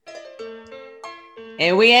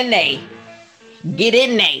And we in Nate. Get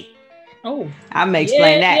in Nate. Oh. I'm going to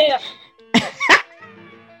explain that. Yeah.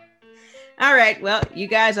 All right. Well, you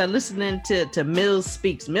guys are listening to Mills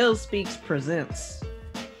Speaks. Mills Speaks presents.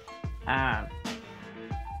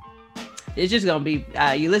 It's just going to be,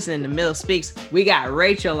 you listening to Mills Speaks. We got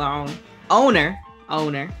Rachel on, owner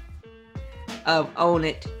of Own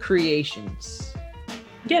It Creations.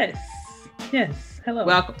 Yes. Hello.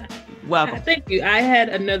 Welcome. Thank you. I had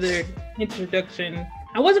another introduction.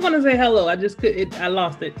 I wasn't going to say hello. I just could. I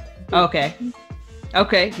lost it. Okay.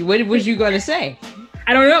 What was you going to say?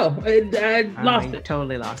 I don't know. I lost it.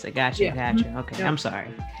 Totally lost it. Gotcha. Okay. Yeah. I'm sorry.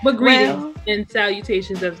 But greetings and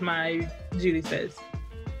salutations, as my Judy says.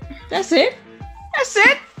 That's it.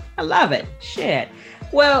 I love it. Shit.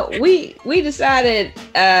 Well, we decided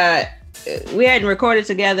we hadn't recorded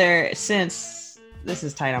together since. This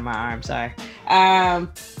is tight on my arm. Sorry.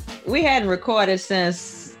 We hadn't recorded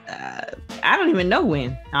since I don't even know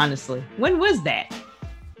when. Honestly, when was that?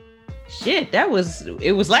 Shit,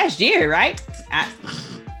 it was last year, right?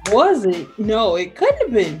 Was it? No, it couldn't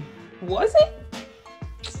have been. Was it?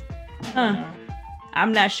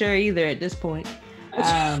 I'm not sure either at this point.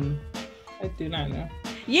 I do not know.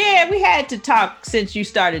 Yeah, we had to talk since you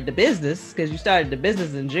started the business, because you started the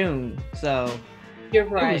business in June. So you're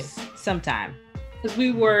right. It was sometime. Because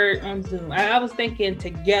we were on Zoom. I was thinking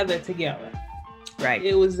together. Right.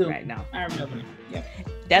 It was Zoom. Right now. I remember. Yep.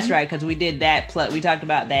 That's right, because we did that. We talked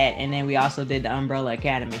about that, and then we also did the Umbrella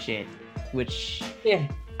Academy shit, which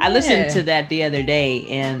I listened to that the other day,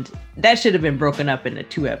 and that should have been broken up into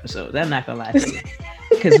 2 episodes. I'm not gonna lie to you,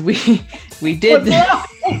 because we did.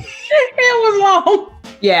 It was long.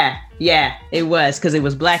 Yeah, it was, because it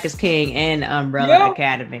was Black is King and Umbrella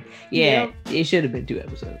Academy. Yeah, It should have been 2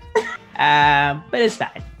 episodes. But it's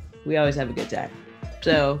fine. We always have a good time.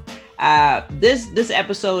 So. This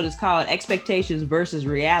episode is called Expectations versus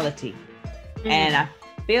Reality. And I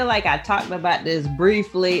feel like I talked about this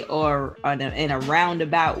briefly or in a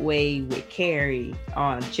roundabout way with Carrie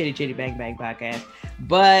on Chitty Chitty Bang Bang podcast.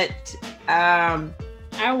 But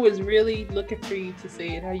I was really looking for you to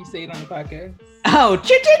say it how you say it on the podcast. Oh,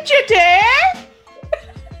 chitty chitty!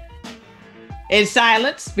 In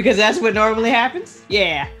silence, because that's what normally happens.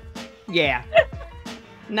 Yeah.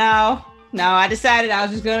 No, I decided I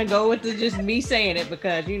was just gonna go with just me saying it,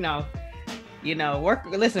 because working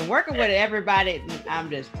with everybody. I'm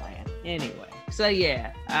just playing anyway. So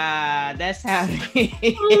that's how it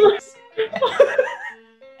is.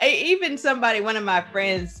 Even one of my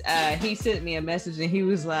friends, he sent me a message and he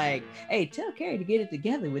was like, "Hey, tell Carrie to get it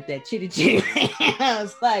together with that chitty chitty." I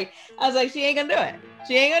was like, she ain't gonna do it.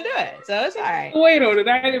 So it's all right. Wait on it.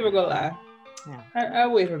 I ain't even gonna lie. Yeah. I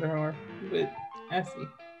waited on her, but I see.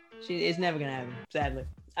 It's never gonna happen, sadly.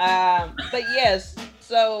 But yes,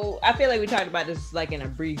 so I feel like we talked about this like in a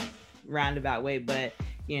brief roundabout way, but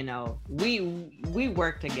we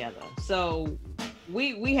work together, so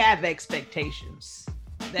we have expectations.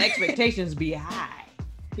 The expectations be high.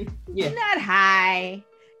 Not high,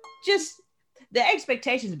 just the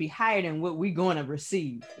expectations be higher than what we're going to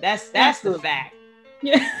receive. That's the fact.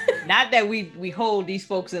 Yeah. Not that we hold these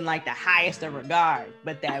folks in like the highest of regard,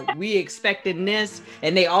 but that we expecting this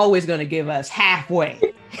and they always going to give us halfway.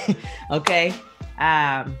 Okay.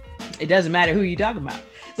 It doesn't matter who you talking about.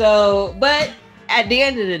 So, but at the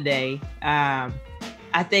end of the day, I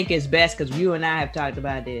think it's best, because you and I have talked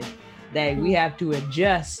about this, that we have to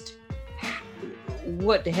adjust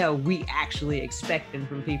what the hell we actually expecting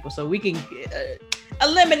from people, so we can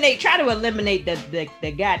try to eliminate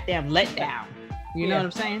the goddamn letdown. You know what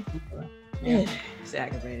I'm saying? Yeah. It's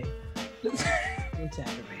aggravating. It's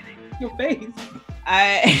aggravating. Your face.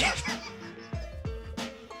 I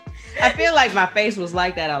feel like my face was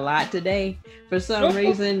like that a lot today for some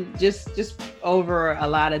reason, just over a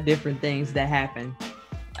lot of different things that happened.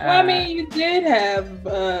 Well, I mean, you did have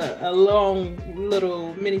a long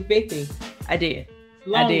little mini baking. I did.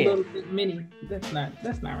 Little mini. That's not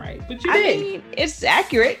right. But you did. I mean, it's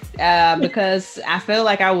accurate because I feel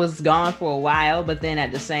like I was gone for a while, but then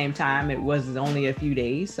at the same time, it was only a few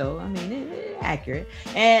days. So I mean, it's accurate.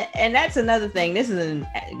 And that's another thing. This isn't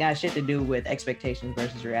got shit to do with expectations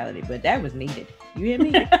versus reality, but that was needed. You hear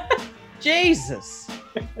me? Jesus.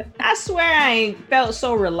 I swear I ain't felt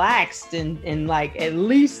so relaxed in like at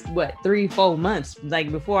least 3-4 months, like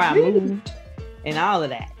before I moved and all of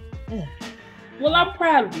that. Well, I'm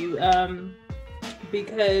proud of you,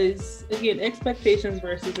 because again, expectations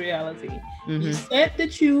versus reality. Mm-hmm. You said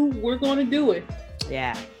that you were going to do it.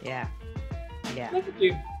 Yeah. Look at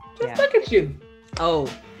you. Look at you. Oh,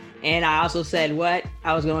 and I also said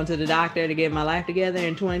I was going to the doctor to get my life together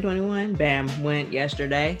in 2021. Bam, went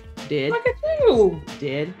yesterday. Did. Look at you?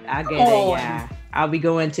 Did I get it? Yeah. I'll be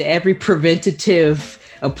going to every preventative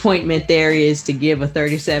appointment there is to give a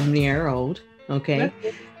 37-year-old. Okay.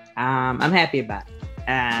 I'm happy about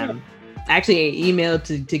it. Actually, I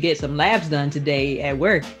emailed to get some labs done today at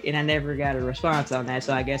work, and I never got a response on that.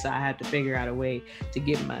 So I guess I have to figure out a way to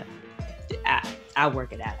get my. I'll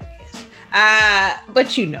work it out, I guess.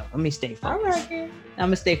 But let me stay focused. I'm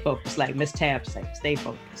gonna stay focused, like Miss Tab say. Stay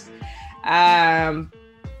focused.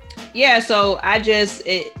 Yeah. So I just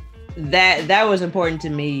that was important to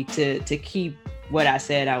me to keep what I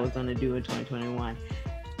said I was gonna do in 2021.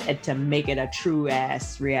 To make it a true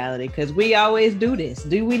ass reality, because we always do this.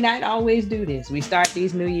 Do we not always do this? We start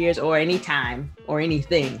these New Year's or any time or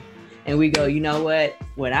anything, and we go, you know what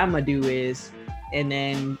I'm gonna do is, and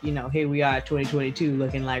then here we are 2022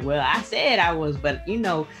 looking like, well, I said I was, but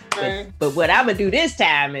but what I'm gonna do this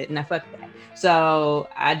time, and I fuck that. So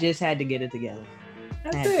I just had to get it together.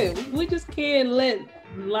 That's it. We just can't let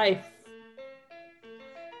life.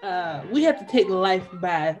 We have to take life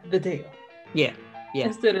by the tail. Yeah.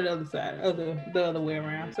 Instead of the other side, the other way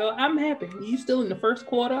around. So I'm happy. You still in the first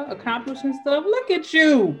quarter, accomplishing stuff. Look at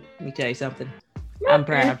you. Let me tell you something. I'm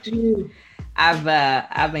proud. You.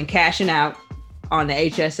 I've been cashing out on the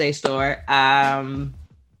HSA store. I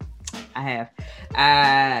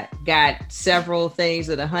got several things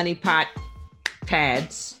of the honey pot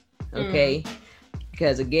pads. Okay,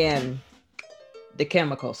 because again, the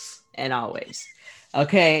chemicals and always.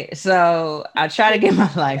 Okay, so I try to get my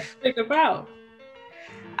life. Think about.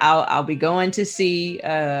 I'll be going to see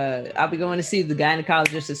the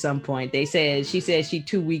gynecologist at some point. She said she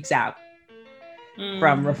 2 weeks out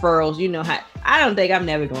from referrals. You know how I don't think I'm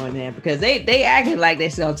never going there because they acting like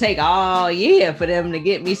it's gonna take all year for them to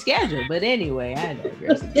get me scheduled. But anyway, I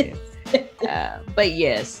digress again. But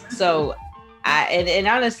yes, so and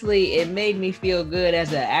honestly, it made me feel good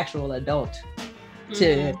as an actual adult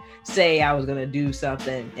to say I was gonna do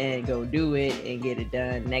something and go do it and get it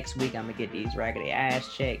done. Next week I'm gonna get these raggedy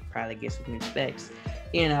ass checked, probably get some new specs,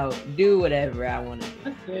 do whatever I want to do.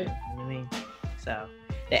 That's good. You know what I mean? So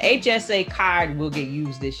the HSA card will get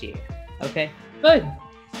used this year. Okay. Good.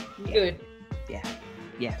 Yeah. Good.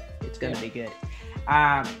 Yeah. It's gonna be good.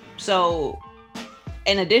 So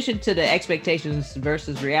in addition to the expectations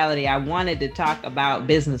versus reality, I wanted to talk about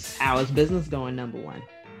business. How is business going? Number one,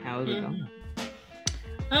 how is it going?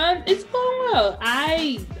 It's going well.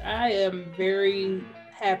 I am very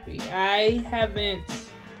happy. I haven't,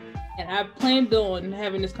 and I planned on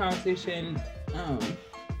having this conversation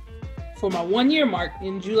for my 1 year mark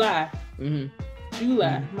in July.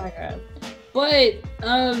 July, my God. But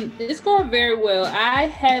it's going very well. I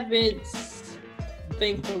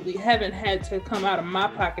thankfully haven't had to come out of my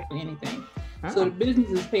pocket for anything. So the business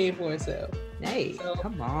is paying for itself. Hey, so,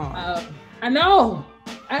 come on. I know.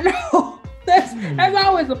 That's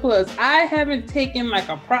always a plus. I haven't taken like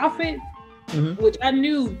a profit, which I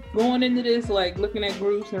knew going into this, like looking at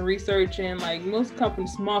groups and researching, like most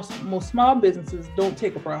companies, most small businesses don't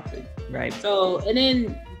take a profit. Right. So, and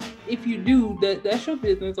then if you do, that's your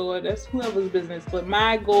business or that's whoever's business. But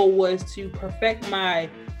my goal was to perfect my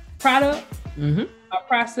product, my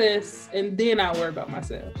process, and then I worry about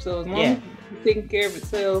myself. So as long as it's taking care of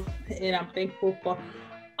itself, and I'm thankful for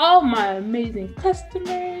all my amazing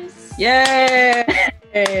customers. Yay!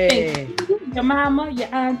 Hey. Your mama, your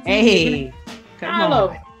auntie. Hey, come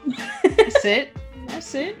on. That's it.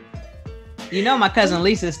 My cousin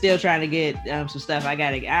Lisa's still trying to get some stuff. I'm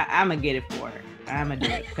gonna get it for her. I'm gonna do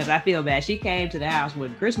it because I feel bad. She came to the house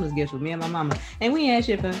with Christmas gifts with me and my mama, and we ain't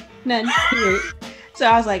shit for nothing. So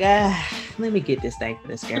I was like, let me get this thing for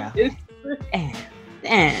this girl. Damn.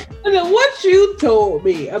 And then what you told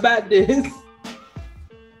me about this,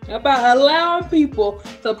 about allowing people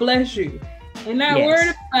to bless you and not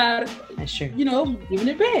worried about, that's true. Giving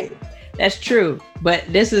it back. That's true. But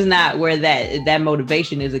this is not where that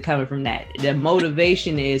motivation isn't coming from. That the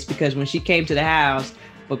motivation is because when she came to the house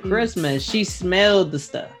for Christmas, she smelled the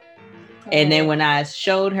stuff. And then when I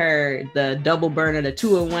showed her the double burner, the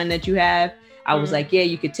 2-in-1 that you have, I was like, yeah,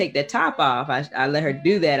 you could take the top off. I let her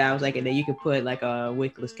do that. I was like, and then you could put like a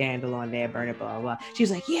wickless candle on there, burn it, blah, blah, blah. She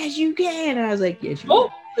was like, yes, you can. And I was like, yes,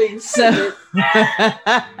 you can. So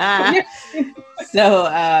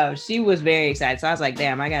she was very excited. So I was like,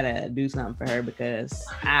 damn, I gotta do something for her because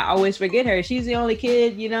I always forget her. She's the only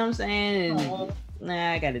kid, you know what I'm saying? And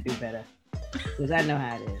I gotta do better because I know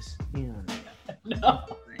how it is. No.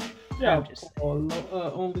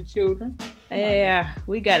 Only children. Yeah,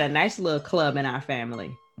 we got a nice little club in our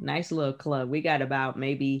family. Nice little club. We got about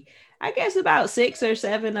maybe, I guess, about 6 or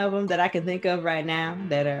 7 of them that I can think of right now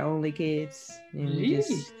that are only kids. And we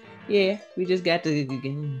just got to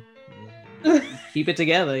Keep it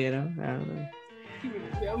together, you know. I don't know.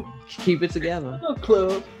 Keep it together. A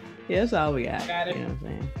club. Yeah, that's all we got. Got it. You know what I'm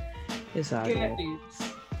saying? It's all Got good. it.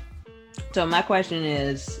 So my question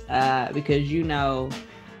is, because you know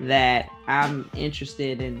that I'm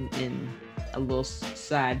interested in a little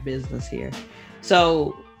side business here.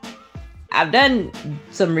 So I've done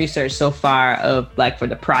some research so far of like for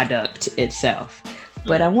the product itself,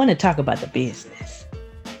 but I want to talk about the business.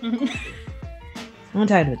 I want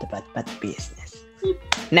to talk about the business.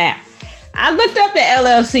 Now, I looked up the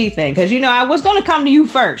LLC thing because, you know, I was going to come to you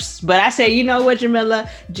first, but I said, you know what, Jamila,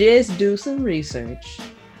 just do some research.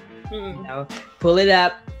 You know, pull it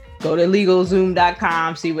up, go to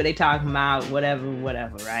LegalZoom.com, see what they talking about, whatever,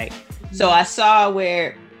 right? So I saw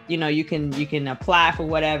where, you know, you can apply for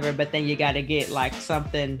whatever, but then you got to get like some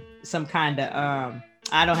kind of,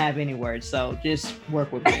 I don't have any words, so just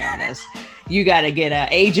work with me on this. You got to get an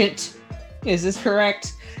agent. Is this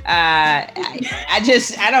correct? I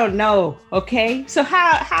don't know. Okay. So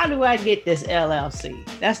how do I get this LLC?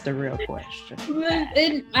 That's the real question.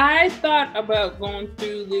 And I thought about going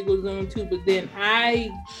through LegalZoom too, but then I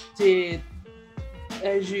did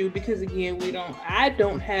as you, because again, I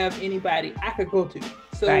don't have anybody I could go to.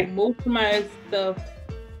 So right. Most of my stuff,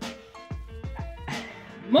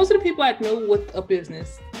 most of the people I know with a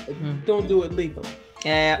business don't do it legal.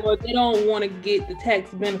 Yeah. Or they don't want to get the tax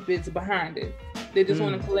benefits behind it. They just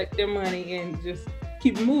want to collect their money and just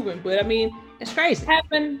keep moving. But I mean, it's crazy.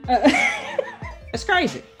 It's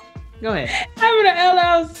crazy. Go ahead. Having an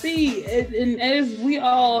LLC, and as we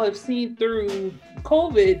all have seen through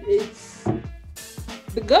COVID, it's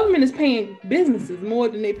the government is paying businesses more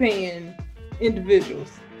than they're paying individuals.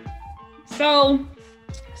 So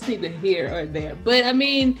it's neither here or there. But I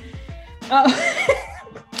mean,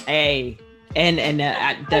 hey. And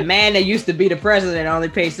the man that used to be the president only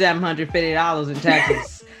paid $750 in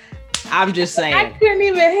taxes. I'm just saying. I couldn't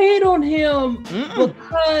even hate on him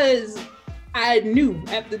because I knew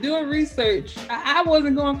after doing research, I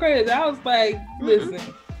wasn't going crazy. I was like, listen,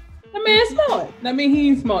 that man's smart. I mean, he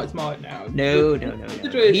ain't smart now. No.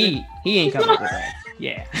 He ain't coming with that.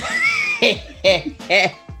 Yeah.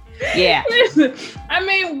 Yeah. Listen, I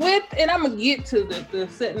mean, and I'm going to get to the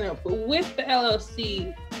setting up, but with the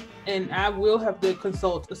LLC, and I will have to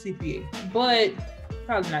consult a CPA, but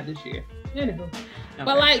probably not this year. Anywho. Okay.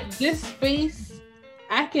 But like this space,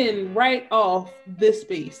 I can write off this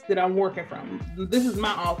space that I'm working from. This is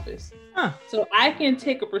my office. So I can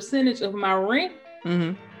take a percentage of my rent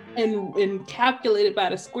and calculate it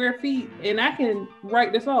by the square feet, and I can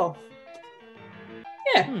write this off.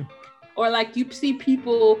 Yeah. Or like you see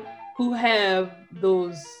people who have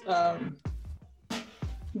those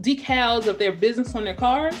decals of their business on their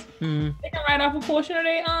cars. They can write off a portion of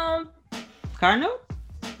their car note.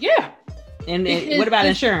 Yeah. And what about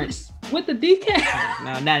insurance? With the decal?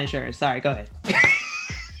 No, not insurance. Sorry, go ahead.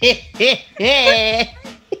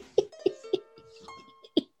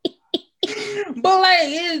 But like,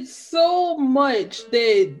 it's so much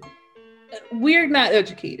that we're not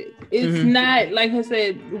educated. It's not, like I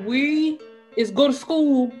said, it's go to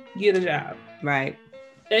school, get a job. Right.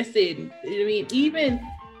 That's it. I mean, even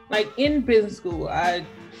like in business school, I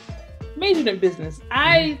majored in business.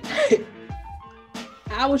 I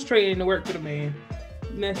was trained to work for the man.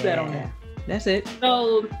 And that's that on that. That's it.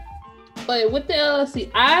 So, but with the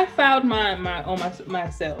LLC, I found my on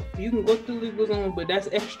myself. You can go through LegalZoom, but that's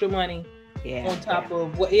extra money on top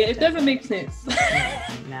of what. Yeah, it doesn't make sense.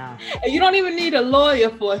 No. And you don't even need a lawyer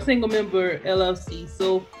for a single member LLC.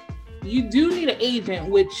 So you do need an agent,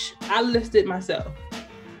 which I listed myself.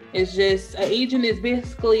 It's just an agent is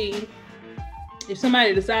basically, if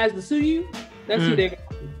somebody decides to sue you, that's who they're going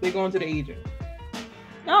to. They're going to the agent.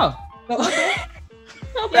 Oh. Okay.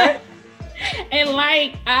 Okay. And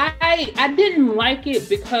like I didn't like it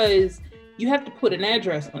because you have to put an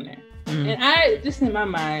address on there. And I just in my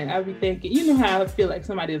mind, I'd be thinking, you know how I feel like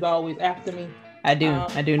somebody is always after me. I do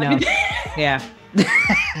know. Yeah.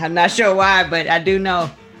 I'm not sure why, but I do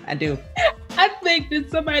know. I do. I think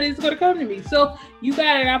that somebody's going to come to me. So you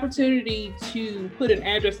got an opportunity to put an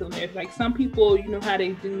address on there. Like some people, you know how they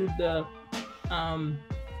do the,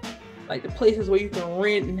 like the places where you can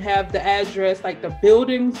rent and have the address, like the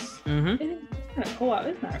buildings. It's not a co-op.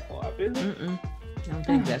 It's not a co-op, is it? I don't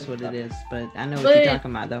think that's what it is, but I know what you're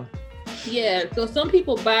talking about though. Yeah, so some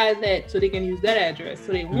people buy that so they can use that address,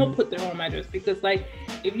 so they won't put their home address, because like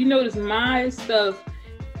if you notice my stuff,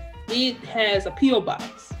 it has a PO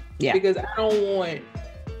box. Yeah. Because I don't want,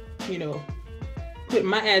 put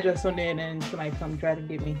my address on there and then somebody come try to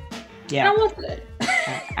get me. Yeah. I don't want that.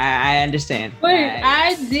 I understand. But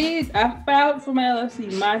I filed for my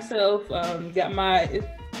LLC myself. Got my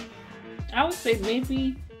I would say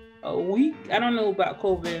maybe a week. I don't know about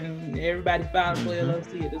COVID and everybody filed for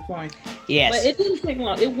LLC at this point. Yes. But it didn't take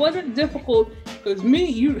long. It wasn't difficult because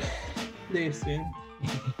listen.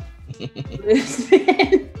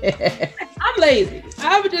 I'm lazy.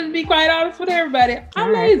 I would just be quite honest with everybody.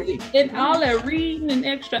 I'm lazy. And all that reading and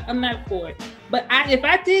extra, I'm not for it. But if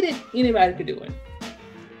I did it, anybody could do it.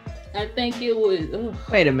 I think it was.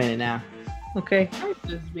 Wait a minute now. Okay. I'm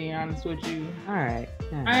just being honest with you. All right.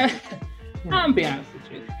 I'm being honest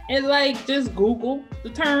with you. And like, just Google the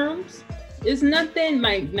terms. It's nothing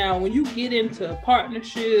like now when you get into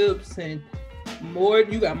partnerships and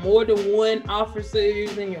you got more than one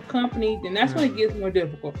officers in your company, then that's when it gets more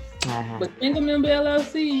difficult. But single member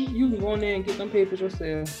LLC, you can go in there and get them papers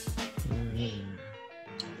yourself. I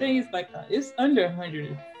think it's like it's under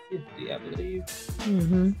 150, I believe.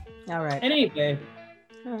 All right. It ain't bad.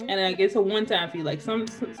 Right. And I guess a one-time fee. Like some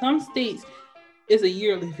states, it's a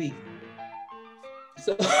yearly fee.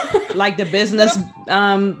 So like the business,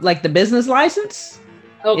 license.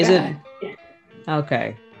 Oh, is God. it?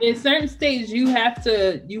 Okay. In certain states, you have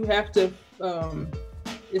to.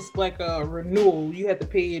 It's like a renewal. You have to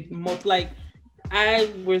pay it most. Like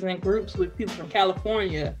I was in groups with people from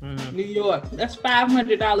California, New York. That's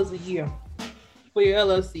 $500 a year for your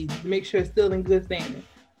LLC to make sure it's still in good standing.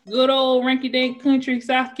 Good old rinky-dink country,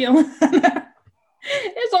 South Carolina.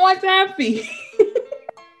 It's a one-time fee.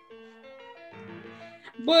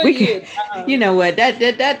 But you know what?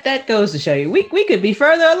 That goes to show you we could be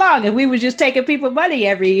further along if we were just taking people money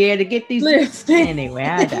every year to get these. Anyway,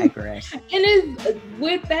 I digress. And it's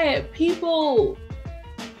with that, people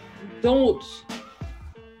don't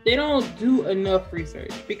do enough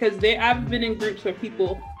research because I've been in groups where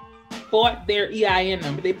people bought their EIN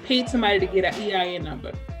number. They paid somebody to get an EIN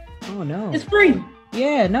number. Oh no! It's free.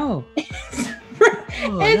 Yeah, no.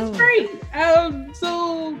 It's free.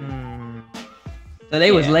 So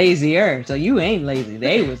they was lazier. So you ain't lazy.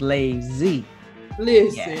 They was lazy.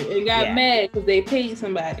 Listen, and got mad because they paid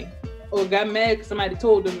somebody, or got mad because somebody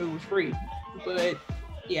told them it was free. But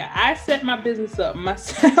yeah, I set my business up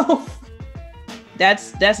myself.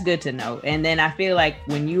 That's good to know. And then I feel like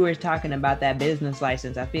when you were talking about that business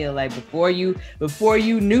license, I feel like before you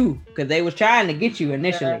knew, because they was trying to get you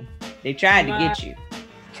initially. They tried to get you.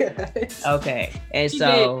 Okay. And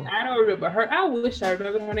so I don't remember her. I wish I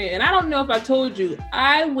remember her name. And I don't know if I told you,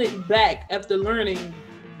 I went back after learning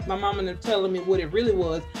my mom and them telling me what it really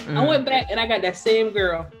was. I went back and I got that same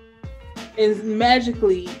girl. And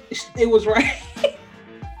magically it was right.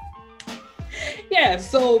 Yeah,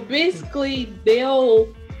 so basically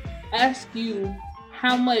they'll ask you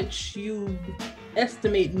how much you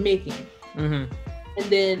estimate making. And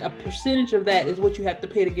then a percentage of that is what you have to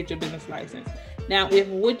pay to get your business license. Now, if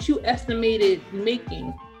what you estimated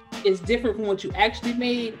making is different from what you actually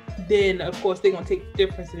made, then of course they're gonna take the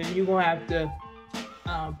difference and you're gonna have to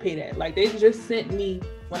pay that. Like they just sent me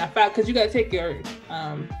when I filed, because you gotta take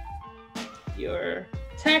your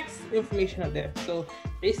tax information up there. So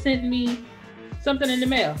they sent me something in the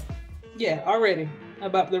mail. Yeah, already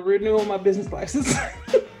about the renewal of my business license.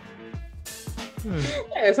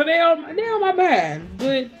 Yeah, so they on my mind,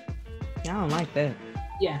 but I don't like that.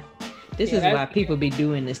 Yeah. This is why people be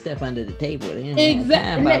doing this stuff under the table.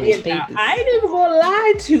 Exactly. I ain't even gonna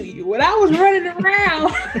lie to you. When I was running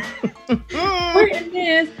around putting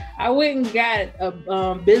this, I went and got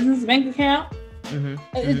a business bank account.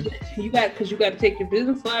 You got to take your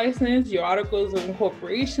business license, your articles of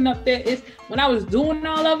incorporation up there. When I was doing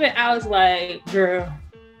all of it, I was like, girl,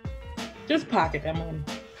 just pocket that money.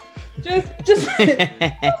 Just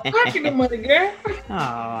pocket the money, girl.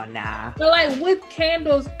 Oh, nah. But like with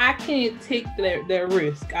candles, I can't take that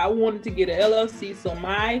risk. I wanted to get an LLC, so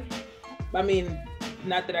not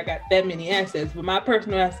that I got that many assets, but my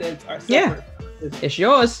personal assets are separate. Yeah, it's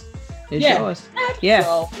yours. It's yours.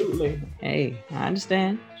 Absolutely. Yeah. Hey, I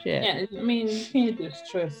understand. Shit. Yeah, you can't just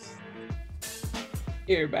trust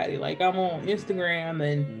everybody. Like I'm on Instagram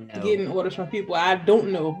and getting orders from people I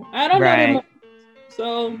don't know. I don't know them.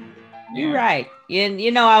 So you're right. And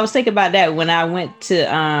I was thinking about that when I went to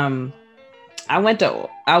I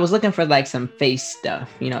was looking for like some face stuff,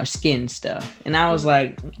 skin stuff. And I was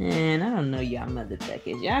like, man, I don't know y'all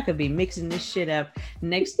motherfuckers. Y'all could be mixing this shit up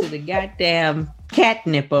next to the goddamn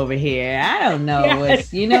catnip over here. I don't know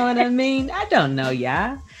what's, you know what I mean? I don't know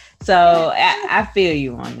y'all. So I feel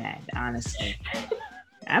you on that, honestly.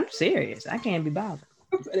 I'm serious. I can't be bothered.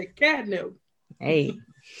 The catnip. Hey.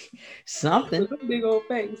 Something. Big old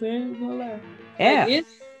facts, man. No lie. Yeah. Like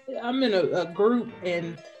I'm in a group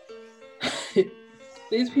and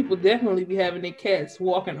these people definitely be having their cats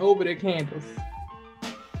walking over their candles.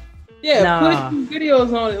 Yeah, put No. some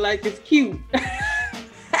videos on it like it's cute.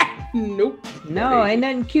 Nope. No, ain't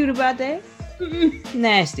nothing cute about that. Mm-mm.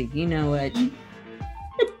 Nasty. You know what?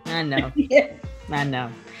 I know. Yeah. I know.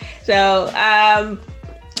 So,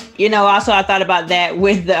 also I thought about that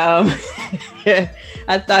with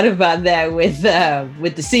I thought about that with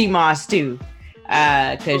the CMOS too.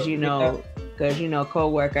 Because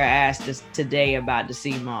coworker asked us today about the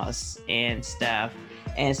CMOS and stuff.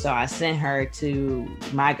 And so I sent her to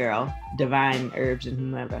my girl, Divine Herbs and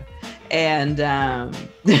whomever. And damn,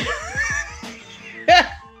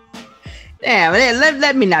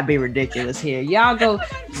 let me not be ridiculous here. Y'all go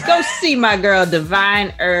see my girl,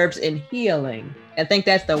 Divine Herbs and Healing. I think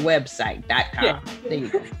that's the website, .com. Yeah. There you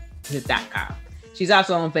go. It's .com. She's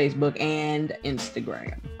also on Facebook and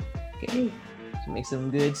Instagram. Okay. She makes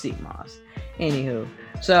some good CMOS. Anywho.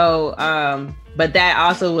 So, but that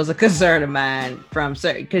also was a concern of mine from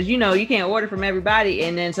certain, because you can't order from everybody.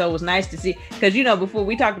 And then so it was nice to see, because before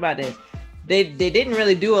we talked about this, they didn't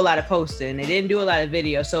really do a lot of posting. They didn't do a lot of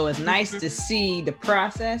video. So it's nice to see the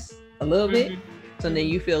process a little bit. So then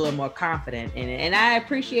you feel a little more confident in it. And I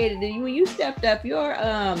appreciated it when you stepped up your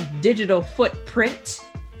digital footprint.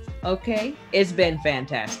 Okay. It's been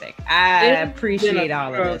fantastic. I appreciate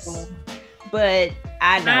all of this. But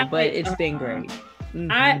it's been great.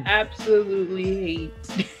 Mm-hmm. I absolutely hate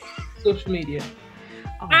social media.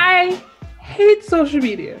 Oh. I hate social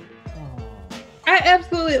media. Oh. I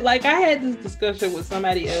absolutely, I had this discussion with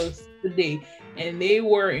somebody else today, and they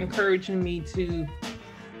were encouraging me to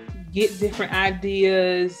get different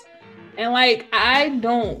ideas. And I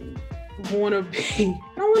don't want to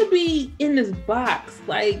be in this box.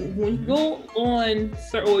 Like when you go on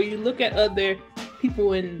or you look at other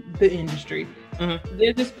people in the industry,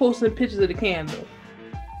 they're just posting pictures of the candle.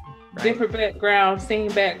 Right. Different background,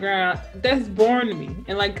 same background. That's boring to me.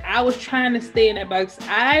 And I was trying to stay in that box.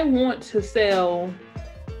 I don't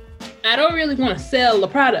really want to sell the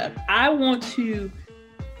product. I want to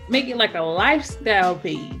make it like a lifestyle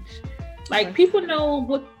page. People know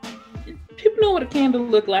what a candle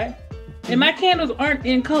look like. And my candles aren't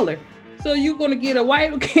in color. So you're going to get a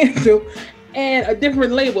white candle and a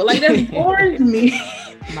different label. That's boring to me.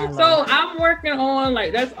 So I'm working on,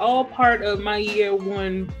 that's all part of my year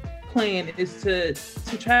one plan, is to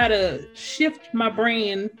try to shift my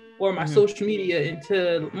brand or my social media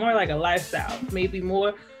into more like a lifestyle. Maybe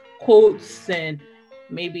more quotes and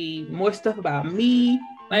maybe more stuff about me.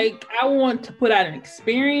 I want to put out an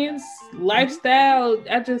experience, lifestyle.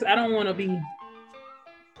 I don't want to be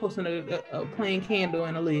posting a plain candle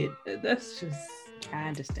and a lid. That's just... I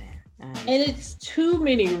understand. And it's too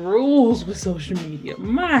many rules with social media.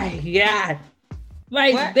 My God.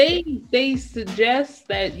 They suggest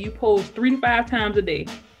that you post 3 to 5 times a day.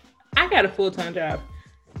 I got a full-time job.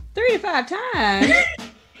 3 to 5 times?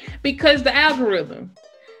 Because the algorithm.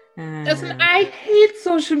 I hate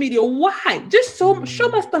social media. Why? Just show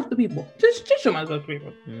my stuff to people. Just show my stuff to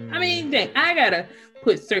people. I mean, dang, I gotta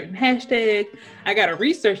put certain hashtags. I gotta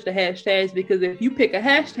research the hashtags, because if you pick a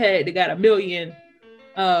hashtag that got 1 million,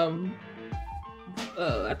 I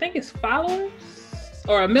think it's followers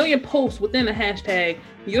or 1 million posts within a hashtag,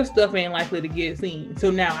 your stuff ain't likely to get seen.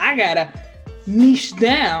 So now I gotta niche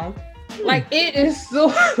down. It is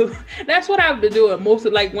so. That's what I've been doing most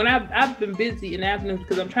of. When I've been busy in the afternoons,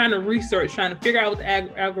 because I'm trying to research, trying to figure out what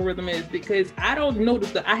the algorithm is, because I don't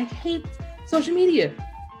notice that. I hate social media.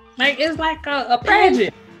 It's like a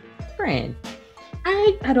pageant. Friend.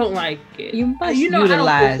 I don't like it. You must utilize.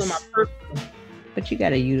 I don't post on my personal. But you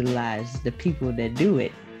gotta utilize the people that do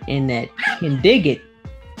it and that can dig it.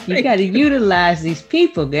 You gotta utilize these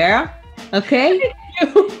people, girl. Okay?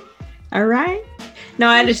 All right? No,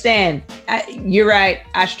 I understand. You're right.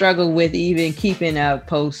 I struggle with even keeping a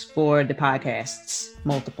post for the podcasts,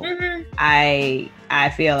 multiple. I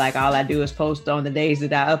feel like all I do is post on the days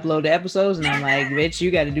that I upload the episodes, and I'm like, bitch, you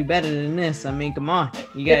got to do better than this. I mean, come on.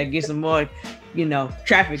 You got to get some more,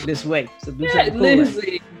 traffic this way. So do something cool.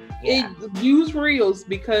 Use Reels,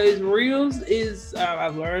 because Reels is,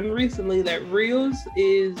 I've learned recently that Reels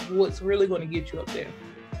is what's really going to get you up there.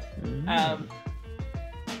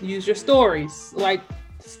 Use your stories,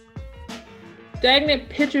 stagnant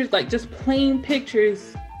pictures, just plain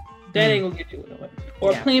pictures, that ain't gonna get you nowhere.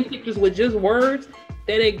 Or plain pictures with just words,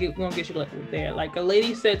 that ain't gonna get you there. A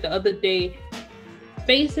lady said the other day,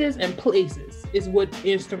 faces and places is what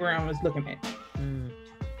Instagram is looking at.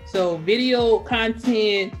 So video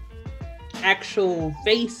content, actual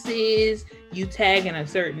faces, you tag in a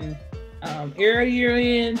certain area you're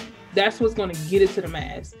in, that's what's gonna get it to the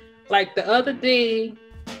mass. The other day,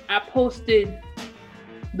 I posted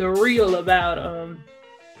the reel about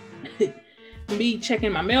me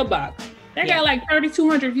checking my mailbox. That got like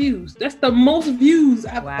 3,200 views. That's the most views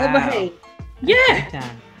I've ever had. Yeah,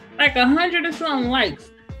 like 100 or something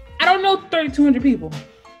likes. I don't know 3,200 people.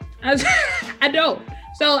 I don't.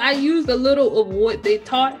 So I used a little of what they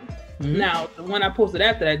taught. Mm-hmm. Now, the one I posted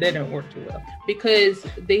after that didn't work too well because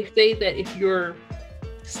they say that if your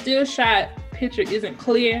still shot picture isn't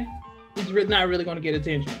clear, it's not really going to get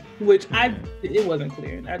attention. Which it wasn't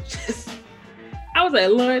clear. I was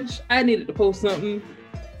at lunch. I needed to post something,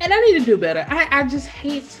 and I need to do better. I just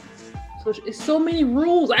hate. It's so many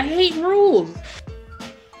rules. I hate rules.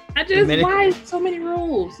 Why so many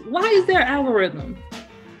rules? Why is there an algorithm?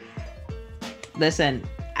 Listen,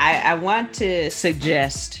 I want to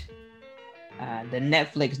suggest the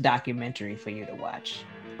Netflix documentary for you to watch.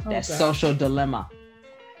 That's Social Dilemma.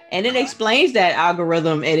 And it explains that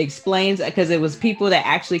algorithm. It explains because it was people that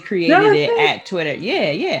actually created it at Twitter.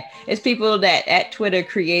 Yeah. It's people that at Twitter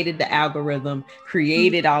created the algorithm,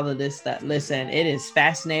 created all of this stuff. Listen, it is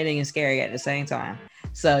fascinating and scary at the same time.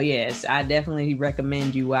 So yes, I definitely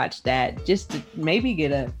recommend you watch that just to maybe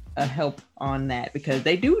get a help on that because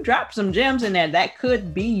they do drop some gems in there that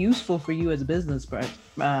could be useful for you as a business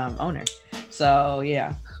owner. So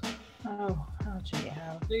yeah. Oh,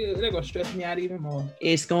 they're gonna stress me out even more.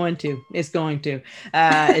 It's going to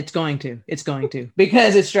because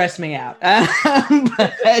it stressed me out.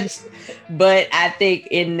 But I think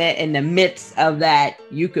in the midst of that,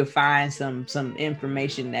 you could find some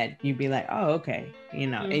information that you'd be like, oh, okay,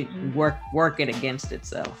 it work it against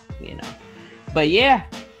itself, But yeah.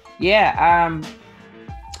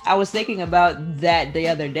 I was thinking about that the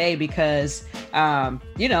other day because,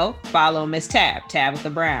 follow Miss Tabitha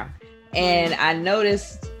Brown. And I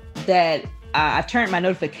noticed that I turned my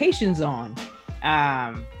notifications on.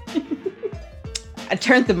 I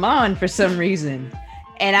turned them on for some reason.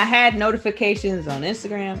 And I had notifications on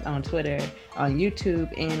Instagram, on Twitter, on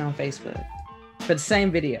YouTube, and on Facebook for the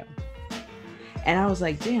same video. And I was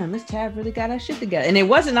like, damn, Miss Tab really got her shit together. And it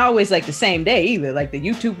wasn't always like the same day either. Like the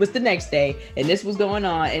YouTube was the next day and this was going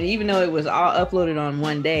on. And even though it was all uploaded on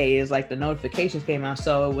one day, it's like the notifications came out.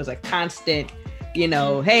 So it was a constant,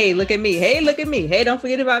 hey, look at me. Hey, look at me. Hey, don't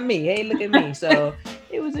forget about me. Hey, look at me. So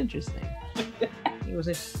it was interesting. It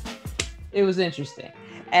was interesting.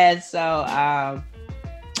 And so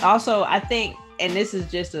also, I think, and this is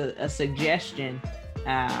just a suggestion,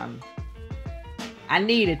 I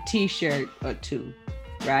need a t-shirt or two,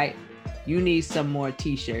 right? You need some more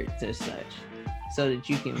t-shirts or such so that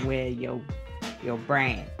you can wear your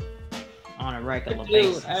brand on a regular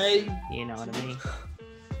basis. You know what I mean?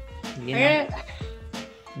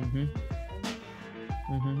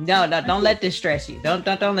 No, don't let this stress you. Don't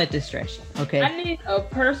let this stress you. Okay. I need a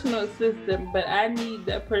personal assistant, but I need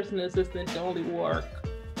that personal assistant to only work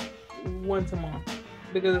once a month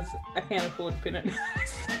because I can't afford to pay that.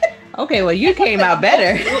 Okay, well, you came out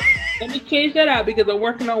better. Let me change that out because I'm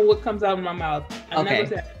working on what comes out of my mouth. I'm not gonna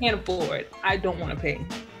say I can't afford. I don't want to pay.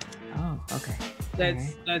 Oh, okay.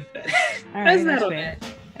 That's not fair.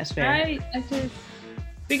 That's fair. I just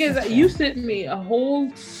because you sent me a whole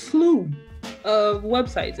slew of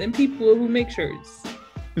websites and people who make shirts.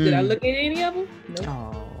 Did I look at any of them? No.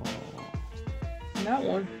 Nope. Oh. Not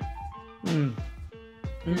one. Mm-hmm.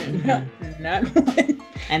 Not one.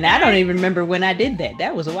 And I don't even remember when I did that.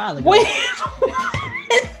 That was a while ago. Wait.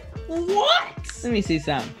 What? Let me see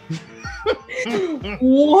something.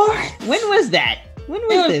 What? When was that? When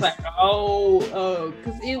was this? Like,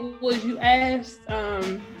 because it was you asked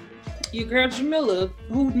your girl Jamila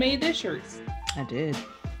who made their shirts. I did.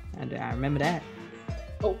 I remember that.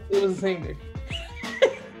 Oh, it was the same day.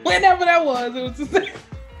 Whenever that was, it was the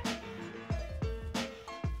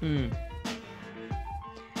same.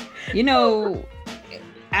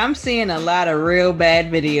 I'm seeing a lot of real bad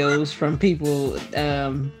videos from people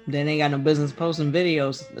that ain't got no business posting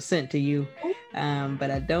videos sent to you.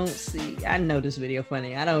 But I don't see, I know this video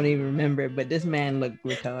funny. I don't even remember it, but this man looked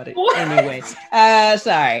retarded. What? Anyway,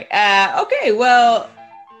 sorry. Okay, well,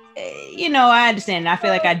 I understand. I feel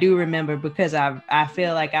like I do remember because I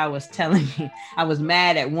feel like I was telling you, I was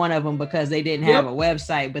mad at one of them because they didn't have a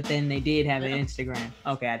website, but then they did have an Instagram.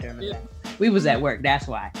 Okay, I do remember that. We was at work, that's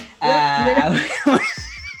why.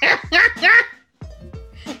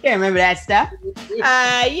 Can't remember that stuff.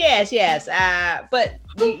 Yes. But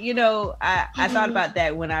I thought about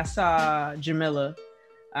that when I saw Jamila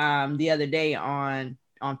the other day on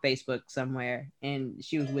Facebook somewhere, and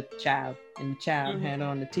she was with the child, and the child had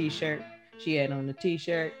on the t-shirt. She had on the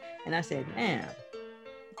t-shirt, and I said, "Damn,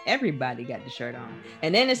 everybody got the shirt on."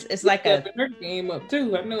 And then it's like her game up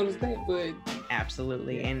too. I noticed that, but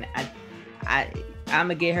absolutely, and I'm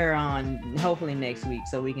gonna get her on hopefully next week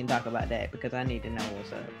so we can talk about that because I need to know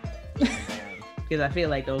what's up. Because I feel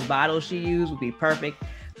like those bottles she used would be perfect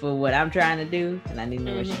for what I'm trying to do, and I need to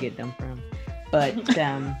know where she get them from. But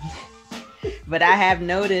but I have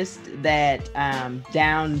noticed that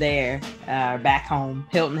down there, back home,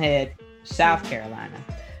 Hilton Head, South Carolina,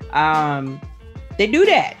 they do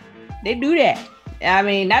that. They do that. I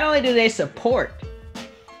mean, not only do they support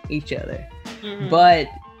each other, but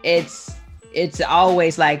it's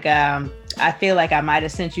always like I feel like I might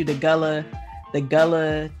have sent you the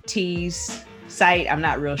Gullah Tees site. I'm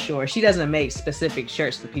not real sure. She doesn't make specific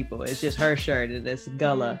shirts for people. It's just her shirt and it's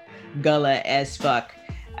Gullah as fuck,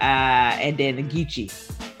 and then the Geechee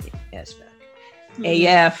as fuck.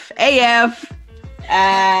 AF.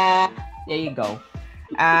 There you go.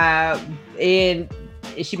 And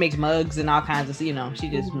she makes mugs and all kinds of, she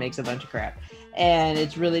just makes a bunch of crap, and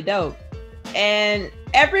it's really dope. And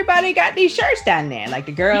everybody got these shirts down there. Like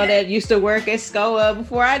the girl that used to work at SCOA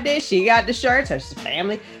before I did, she got the shirts. Her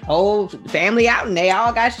whole family out, and they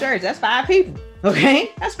all got shirts. That's 5 people.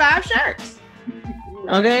 Okay, that's 5 shirts.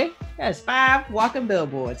 Okay, that's 5 walking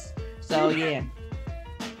billboards. So yeah,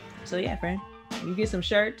 friend, you get some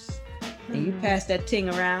shirts and you pass that thing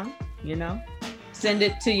around. Send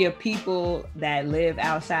it to your people that live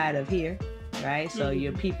outside of here. Right, so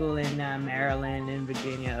your people in Maryland and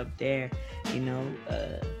Virginia up there,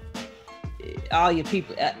 all your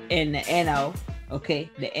people in the NO, okay,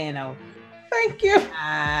 the NO. Thank you.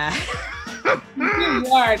 You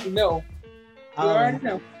already know. You already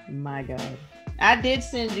know. My God, I did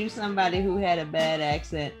send you somebody who had a bad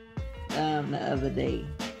accent the other day,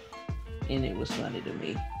 and it was funny to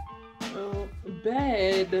me. Oh,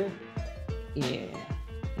 bad. Yeah,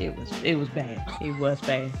 it was bad. It was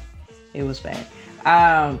bad. It was bad.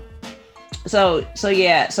 So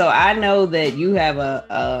I know that you have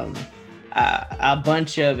a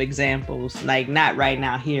bunch of examples, like not right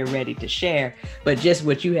now here ready to share, but just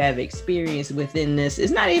what you have experienced within this.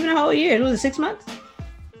 It's not even a whole year. It was 6 months.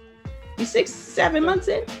 You 7 months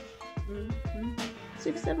in?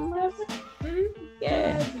 6, 7 months?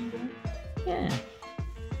 Yeah.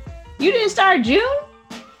 You didn't start June?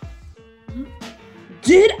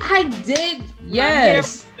 I did.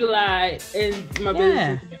 Yes. July in my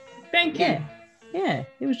business. Thank you. Yeah,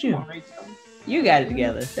 it was June. You got it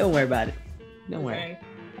together. Don't worry about it. Don't worry.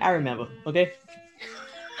 I remember. Okay.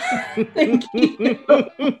 Thank you.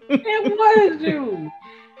 It was you.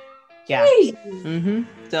 Yeah.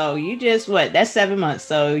 So you just that's 7 months.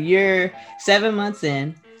 So you're 7 months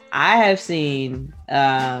in. I have seen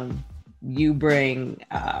you bring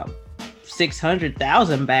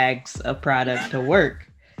 600,000 bags of product to work.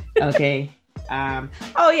 Okay.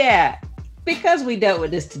 Because we dealt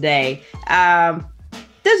with this today,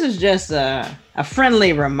 this is just a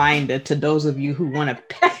friendly reminder to those of you who want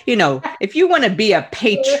to, if you want to be a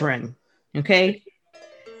patron, okay,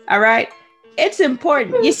 all right, it's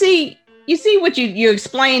important. You see what you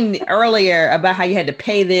explained earlier about how you had to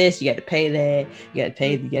pay this, you had to pay that, you got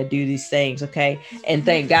to do these things, okay, and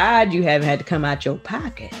thank God you haven't had to come out your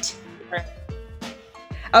pocket.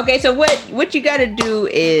 Okay, so what you got to do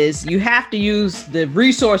is you have to use the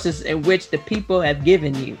resources in which the people have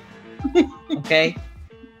given you. Okay,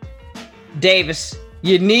 Davis,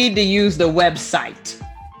 you need to use the website.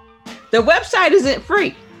 The website isn't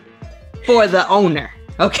free for the owner.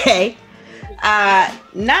 Okay, not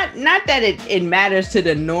that it matters to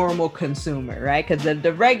the normal consumer, right? Because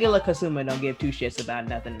the regular consumer don't give 2 shits about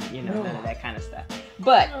nothing, none of that kind of stuff.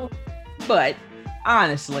 But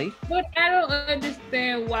honestly, but I don't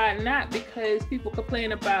understand why not, because people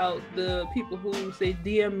complain about the people who say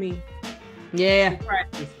DM me. Yeah,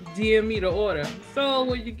 DM me the order. So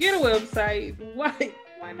when you get a website, why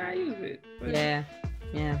not use it? But yeah,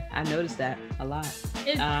 I noticed that a lot.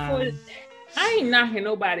 I ain't knocking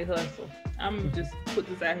nobody hustle. I'm just put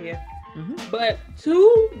this out here. But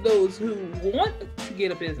to those who want to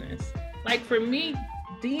get a business, like for me,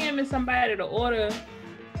 DMing somebody to order,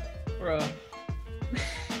 bro.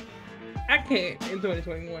 I can't in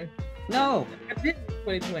 2021. No. I did in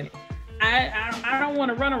 2020. I don't want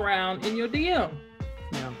to run around in your DM.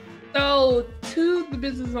 No. So to the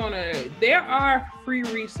business owner, there are free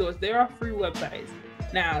resources. There are free websites.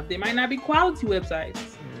 Now, they might not be quality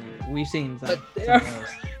websites. We've seen some.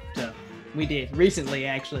 So we did recently,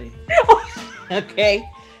 actually. Okay.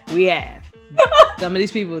 We have. Some of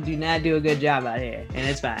these people do not do a good job out here, and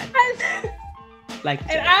it's fine.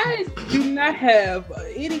 I do not have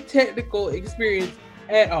any technical experience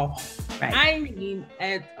at all. Right. I mean,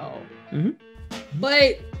 at all.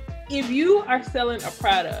 But if you are selling a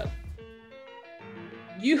product,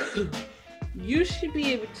 you you should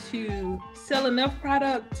be able to sell enough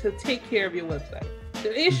product to take care of your website.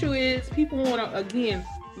 The issue is people want to, again,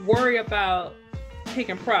 worry about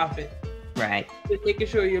taking profit. Right. Just making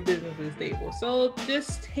sure your business is stable. So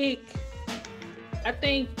just I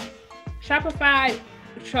think Shopify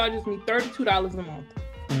charges me $32 a month.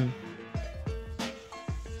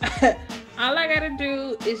 All I gotta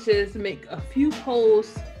do is just make a few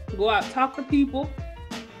posts, go out, talk to people.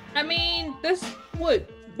 I mean, that's what,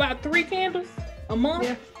 about 3 candles a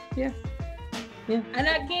month? Yeah.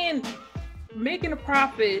 And again, making a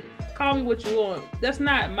profit, call me what you want. That's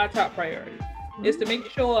not my top priority. It's to make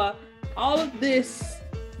sure all of this,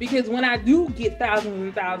 because when I do get thousands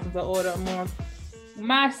and thousands of orders a month,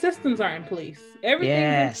 my systems are in place.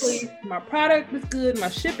 Everything's in place. My product is good. My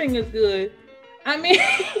shipping is good. I mean,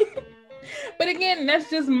 but again, that's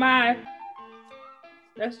just my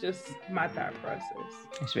thought process.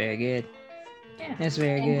 That's very good. Yeah. That's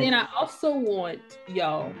very good. And then I also want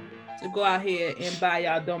y'all to go out here and buy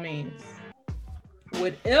y'all domains.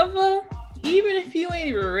 Whatever, even if you ain't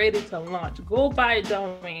even ready to launch, go buy a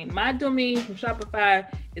domain. My domain from Shopify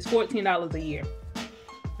is $14 a year.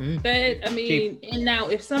 But I mean, and now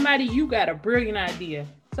if you got a brilliant idea,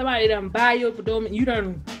 somebody done buy your domain, you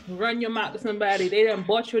done run your mouth to somebody, they done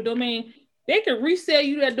bought your domain, they can resell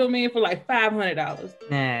you that domain for like $500.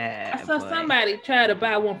 I saw somebody try to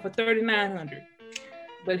buy one for $3,900,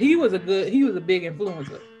 but he was a big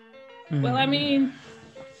influencer. Well, I mean,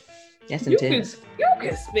 that's intense. You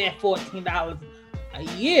can spend $14 a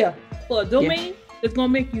year for a domain that's gonna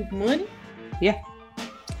make you money. Yeah.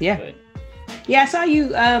 But, I saw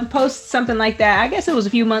you post something like that. I guess it was a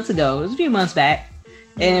few months ago. It was a few months back.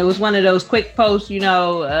 And it was one of those quick posts, I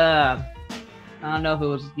don't know if it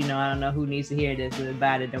was, I don't know who needs to hear this, but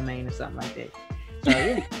buy the domain or something like that. So,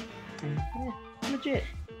 yeah, legit.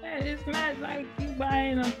 Yeah, it's not like you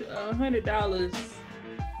buying $100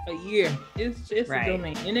 a year. It's right. A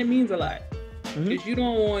domain. And it means a lot. Because you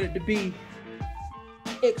don't want it to be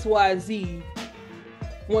XYZ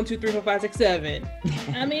 1, 2, 3, 4, 5, 6, 7.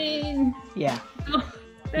 I mean, yeah.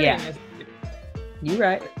 You're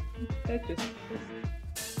right. That's just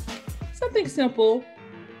something simple.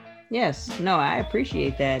 Yes. No, I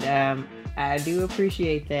appreciate that. I do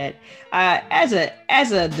appreciate that. As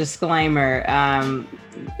a disclaimer,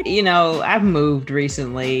 I've moved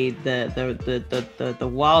recently. The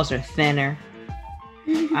walls are thinner.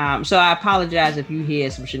 So I apologize if you hear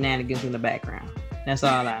some shenanigans in the background. That's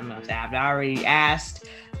all I'm gonna say. I've already asked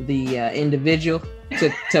the individual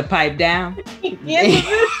to pipe down. And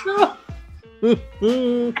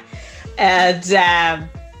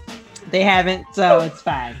they haven't, so it's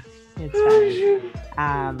fine. It's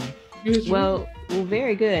fine. Well,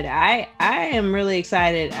 very good. I am really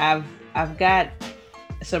excited. I've got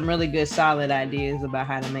some really good solid ideas about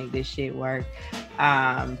how to make this shit work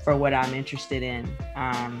for what I'm interested in.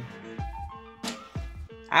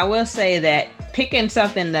 I will say that picking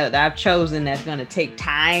something that I've chosen that's going to take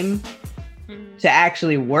time to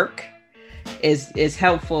actually work is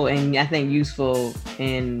helpful and I think useful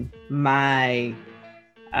in my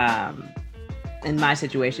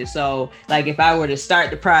situation. So like if I were to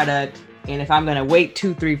start the product and if I'm going to wait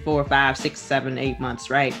 2, 3, 4, 5, 6, 7, 8 months,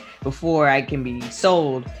 right, before I can be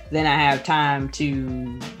sold, then I have time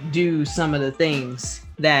to do some of the things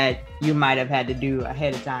that you might have had to do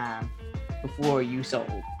ahead of time before you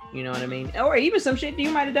sold, you know what I mean? Or even some shit you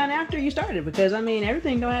might have done after you started, because I mean,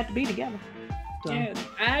 everything don't have to be together. So. Yeah,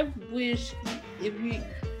 I wish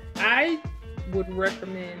I would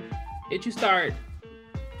recommend that you start,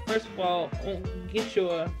 first of all, get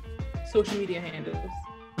your social media handles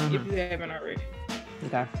if you haven't already.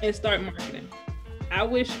 Okay. And start marketing. I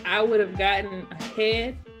wish I would have gotten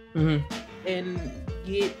ahead and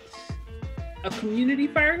get a community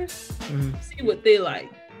first, see what they like.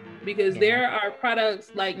 Because there are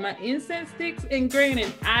products like my incense sticks, and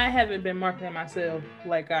granted, I haven't been marketing myself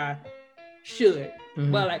like I should.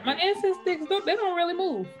 But like my incense sticks, they don't really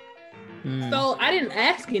move. So I didn't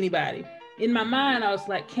ask anybody. In my mind, I was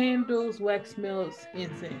like candles, wax melts,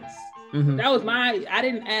 incense. That was I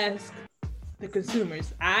didn't ask the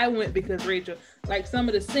consumers. I went because Rachel, like some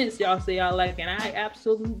of the scents y'all say y'all like, and I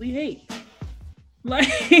absolutely hate. Like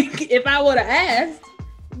if I would have asked,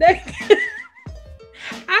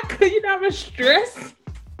 I could, I'm stress.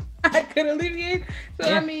 I could alleviate.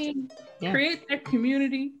 So I mean, create that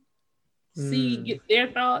community, get their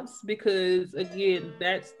thoughts, because again,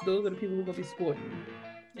 those are the people who are gonna be supporting me.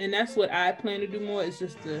 And that's what I plan to do more, is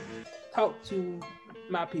just to talk to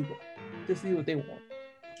my people to see what they want.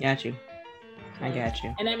 Got you. I got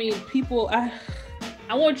you. And I mean, people, I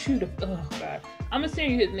want you to, oh God, I'm gonna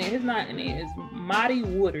send you his name. His name is Marty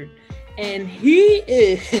Woodard. and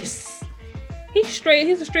he's straight.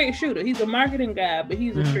 He's a straight shooter. He's a marketing guy, but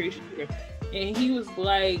he's a straight shooter. And he was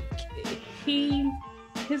like,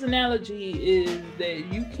 his analogy is that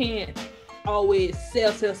you can't always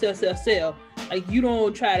sell. Like, you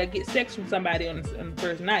don't try to get sex from somebody on the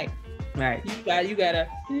first night. Right. You gotta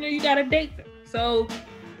date them. So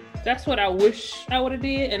that's what I wish I would have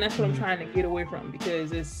did, and that's what I'm trying to get away from,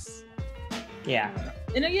 because it's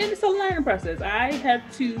and again, it's a learning process. I have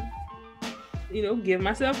to, give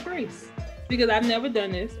myself grace, because I've never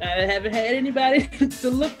done this. I haven't had anybody to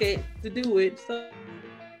look at to do it. So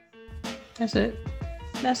that's it.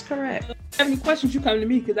 That's correct. If you have any questions, you come to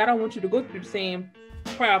me, because I don't want you to go through the same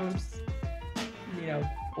problems,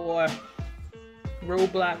 or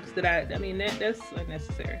roadblocks that that's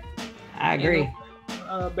unnecessary. I agree.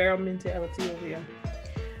 Barrel mentality over here.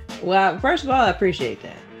 Well, first of all, I appreciate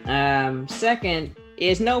that. Second,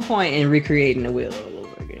 it's no point in recreating the wheel all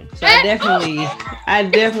over again. So I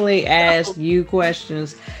definitely asked you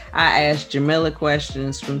questions. I asked Jamila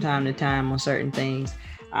questions from time to time on certain things.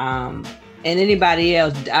 And anybody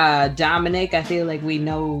else, Dominic, I feel like we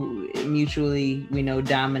know mutually. We know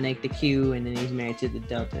Dominic the Q, and then he's married to the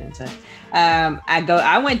Delta and such.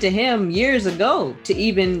 I went to him years ago to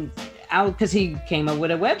even out, because he came up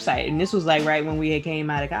with a website, and this was like right when we had came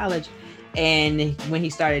out of college, and when he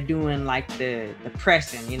started doing like the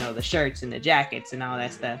pressing, the shirts and the jackets and all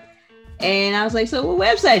that stuff. And I was like, so what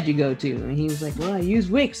website did you go to? And he was like, well, I use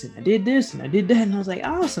Wix, and I did this and I did that. And I was like,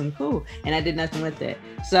 awesome, cool. And I did nothing with it.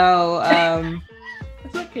 So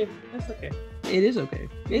it's okay. That's okay. It is okay.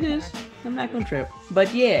 It is. I'm not gonna trip.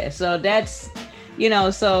 But yeah, so that's,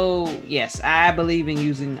 so yes, I believe in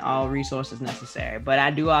using all resources necessary. But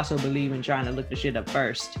I do also believe in trying to look the shit up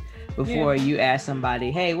first before you ask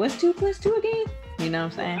somebody, hey, what's 2 + 2 again? You know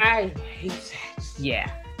what I'm saying? I hate that.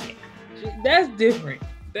 Yeah. That's different.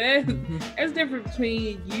 That's different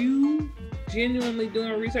between you genuinely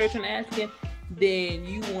doing research and asking than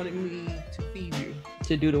you wanted me to feed you,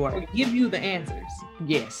 to do the work, or give you the answers.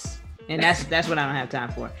 Yes. And that's what I don't have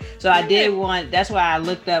time for. So I did that's why I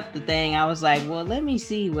looked up the thing. I was like, well, let me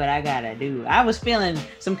see what I gotta do. I was feeling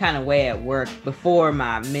some kind of way at work before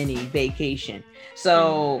my mini vacation.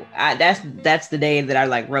 So that's the day that I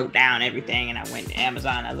like wrote down everything, and I went to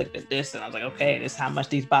Amazon. I looked at this and I was like, okay, this is how much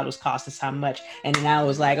these bottles cost. This is how much. And then I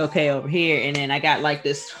was like, okay, over here. And then I got like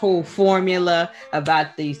this whole formula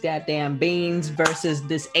about these goddamn beans versus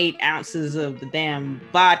this 8 ounces of the damn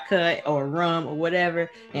vodka or rum or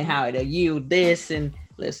whatever, and how it'll yield this. And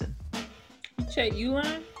listen, you check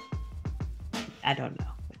Uline? I don't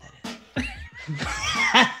know what that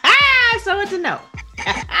is. So it's a no.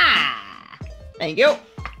 Thank you.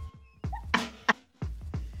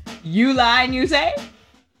 Uline, you say?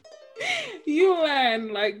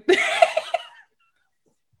 Uline, like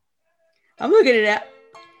I'm looking it up.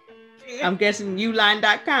 I'm guessing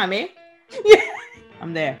uline.com, eh? Yeah.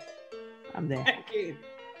 I'm there. I can't.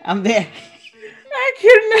 I'm there. I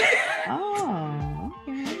cannot. Oh,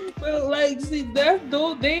 okay. Well, like, see, that's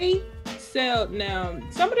though they sell now.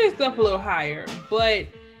 Some of their stuff a little higher, but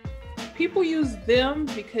people use them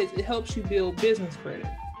because it helps you build business credit.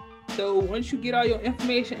 So once you get all your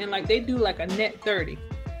information, and like they do like a net 30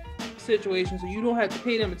 situation, so you don't have to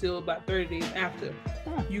pay them until about 30 days after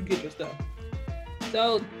you get your stuff.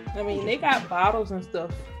 So I mean, they got bottles and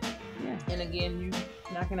stuff. Yeah. And again, you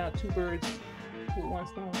knocking out 2 birds with 1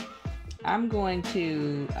 stone. I'm going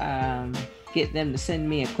to get them to send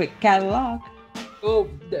me a quick catalog. Oh,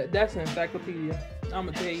 that's an encyclopedia. I'm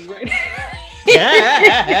gonna tell you right now.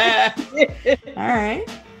 All right.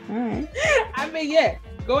 I mean, yeah.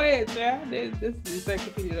 Go ahead, child. This is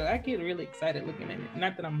encyclopedia. I get really excited looking at it.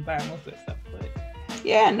 Not that I'm buying most of that stuff, but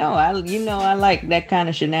yeah, no, I like that kind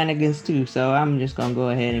of shenanigans too. So I'm just gonna go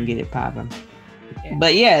ahead and get it popping. Yeah.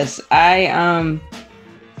 But yes,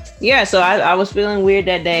 so I was feeling weird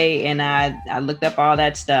that day, and I looked up all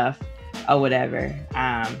that stuff or whatever.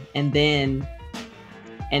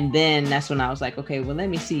 And then that's when I was like, okay, well, let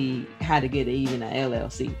me see how to get even an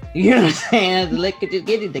LLC. You know what I'm saying? Let's just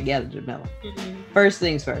get it together, Jamila. Mm-hmm. First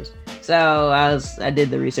things first. So I did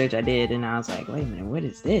the research I did, and I was like, wait a minute, what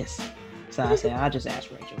is this? So I said, I'll just ask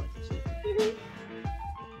Rachel what this is.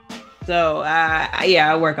 Mm-hmm. So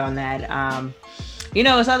I work on that.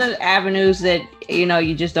 It's other avenues that,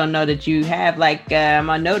 you just don't know that you have, like I'm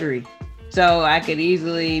a notary. So I could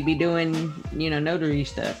easily be doing, notary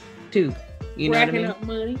stuff too. You know what I mean? Up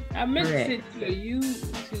money. I meant to send you a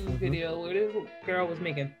YouTube video where this girl was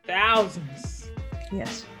making thousands.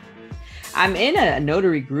 Yes. I'm in a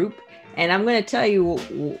notary group, and I'm going to tell you,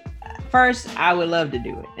 first, I would love to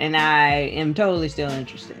do it. And I am totally still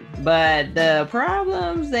interested. but the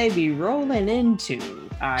problems they be rolling into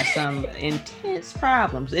are some intense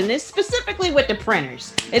problems, and it's specifically with the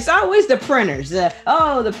printers. It's always the printers. The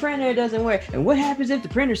printer doesn't work, and what happens if the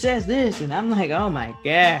printer says this? And I'm like, oh my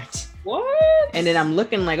god, what? And then I'm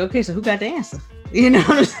looking like, okay, so who got the answer? You know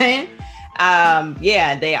what I'm saying?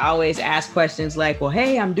 Yeah, they always ask questions like, well,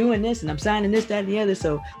 hey, I'm doing this and I'm signing this, that, and the other.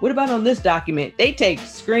 So what about on this document? They take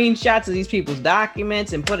screenshots of these people's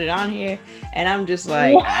documents and put it on here. And I'm just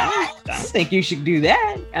like, I don't think you should do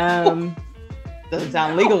that. Doesn't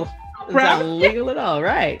sound legal. Doesn't sound legal at all,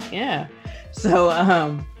 right? Yeah. So,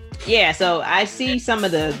 so I see some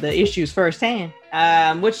of the issues firsthand,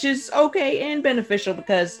 which is okay and beneficial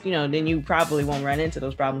because, then you probably won't run into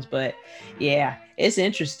those problems. But yeah, it's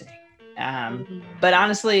interesting. But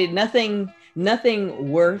honestly, nothing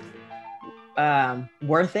worth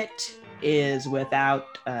it is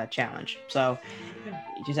without a challenge. So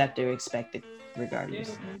you just have to expect it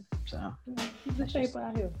regardless. So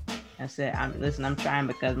that's it. I'm trying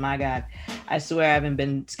because my God, I swear I haven't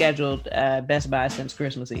been scheduled Best Buy since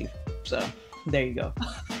Christmas Eve. So there you go.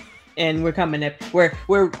 And we're coming up. We're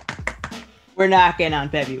knocking on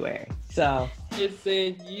February. So just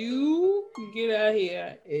said you get out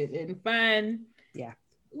here and find. Yeah.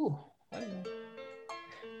 Ooh.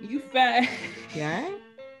 You find. Yeah.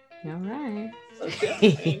 All right.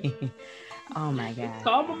 Okay. Oh my God.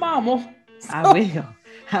 Call my mama. I will.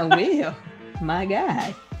 My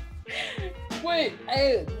God. Wait.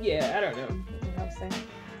 I don't know. You know what I'm saying?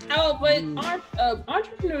 Oh, but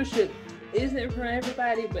entrepreneurship isn't for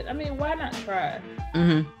everybody. But I mean, why not try?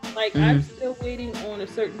 Mm-hmm. Like, I'm still waiting on a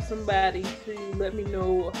certain somebody to let me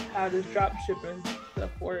know how this drop shipping stuff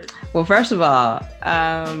works. Well, first of all,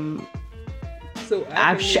 so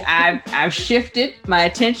I've shifted my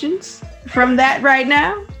attentions from that right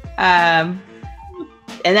now, and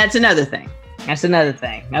that's another thing.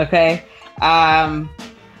 Okay,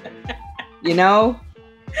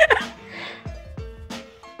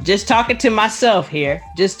 just talking to myself here.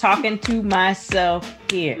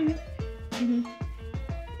 Mm-hmm.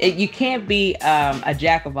 You can't be a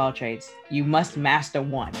jack of all trades. You must master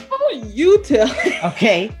one. Oh, you tell.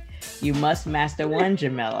 Okay, you must master one,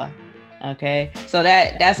 Jamila. Okay, so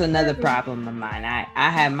that's another problem of mine. I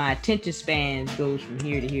have my attention span goes from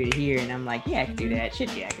here to here to here, and I'm like, yeah, I can do that.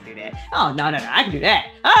 Shit, yeah, I can do that. Oh no, I can do that.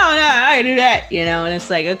 Oh no, I can do that. And it's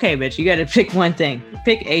like, okay, bitch, you got to pick one thing.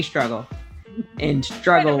 Pick a struggle, and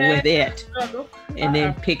struggle with it, and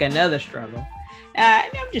then pick another struggle. I'm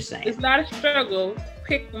just saying, it's not a struggle.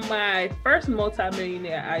 Pick my first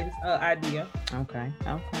multi-millionaire idea. Okay.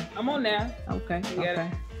 I'm on now. Okay.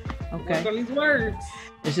 Work on these words.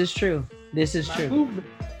 This is true.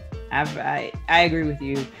 I agree with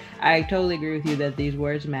you. I totally agree with you that these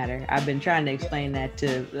words matter. I've been trying to explain that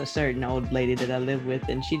to a certain old lady that I live with,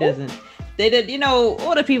 and she doesn't.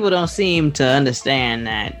 Older people don't seem to understand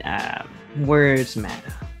that words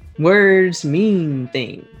matter. Words mean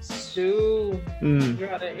things. You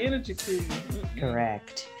got the energy to you.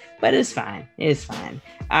 Correct. But it's fine.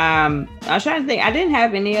 I was trying to think. I didn't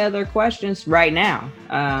have any other questions right now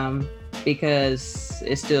because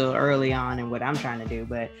it's still early on in what I'm trying to do.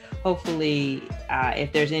 But hopefully,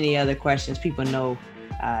 if there's any other questions, people know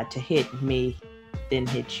to hit me, then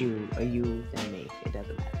hit you, or you, then me. It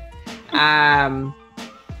doesn't matter.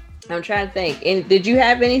 I'm trying to think. And did you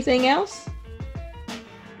have anything else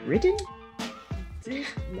written? You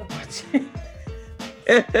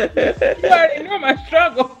already know my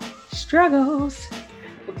struggles.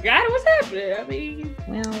 Forgot what's happening. I mean,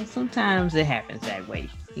 well, sometimes it happens that way.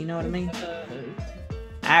 You know what I mean?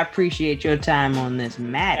 I appreciate your time on this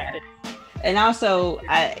matter. And also,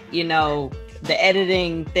 the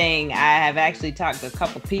editing thing, I have actually talked to a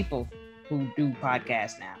couple people who do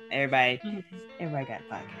podcasts now. Everybody got a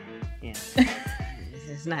podcast. Yeah.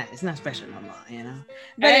 It's not special no more,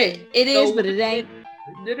 But hey, it is, but it ain't.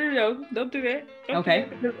 No, don't do that. Okay.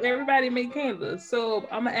 Because everybody make canvas. So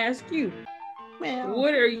I'm gonna ask you, well,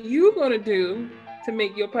 what are you gonna do to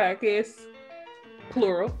make your podcast,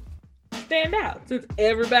 plural, stand out? Since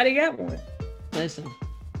everybody got one. Listen,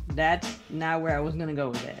 that's not where I was gonna go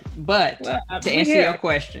with that. But to answer your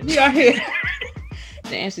question, we are here.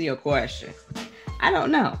 To answer your question, I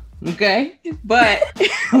don't know. Okay, but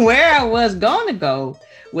where I was gonna go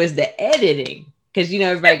was the editing, because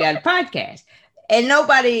everybody got a podcast, and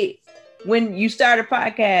when you start a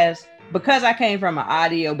podcast, because I came from an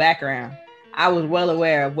audio background, I was well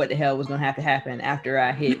aware of what the hell was gonna have to happen after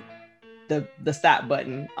I hit the stop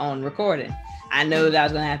button on recording. I know that I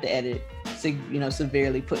was gonna have to edit,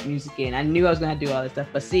 severely put music in. I knew I was gonna have to do all this stuff,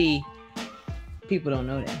 but see, people don't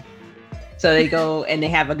know that. So they go and they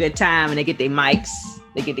have a good time and they get their mics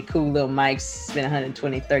They get the cool little mics, spend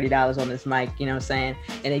 $120, $30 on this mic, you know what I'm saying?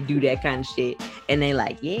 And they do that kind of shit. And they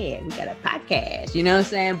like, yeah, we got a podcast, you know what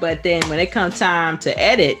I'm saying? But then when it comes time to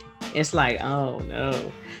edit, it's like, oh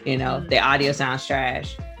no, you know, their audio sounds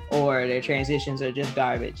trash or their transitions are just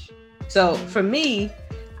garbage. So for me,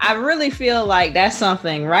 I really feel like that's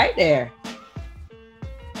something right there.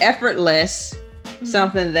 Effortless,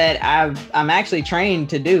 something that I'm actually trained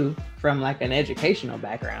to do from like an educational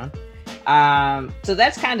background. So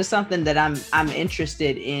that's kind of something that I'm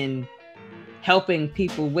interested in helping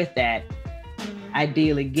people with that.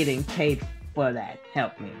 Ideally getting paid for that.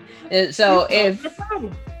 Help me. So if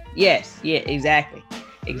yes, yeah, exactly.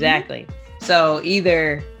 So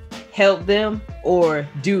either help them or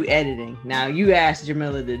do editing. Now you asked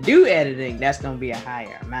Jamila to do editing, that's going to be a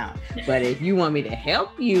higher amount. But if you want me to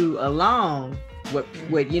help you along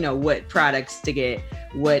with you know what products to get,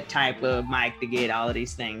 what type of mic to get, all of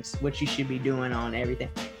these things, what you should be doing on everything,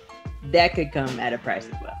 that could come at a price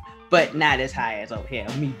as well, but not as high as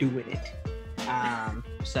me doing it.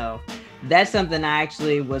 So that's something I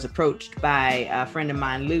actually was approached by a friend of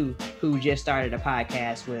mine, Lou, who just started a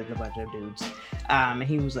podcast with a bunch of dudes. And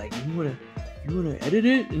he was like, you wanna edit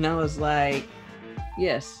it? And I was like,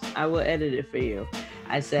 yes, I will edit it for you.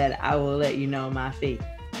 I said, I will let you know my fee.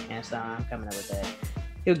 And so I'm coming up with that.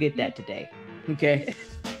 He'll get that today. Okay.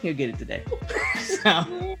 He'll get it today.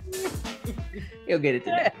 So he'll get it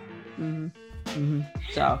today.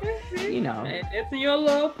 So, you know, it's your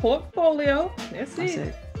little portfolio. That's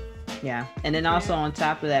it. Yeah. And then also on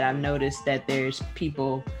top of that, I've noticed that there's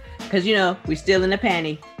people, because you know, we still in the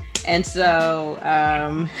panty. And so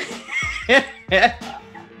I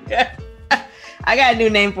got a new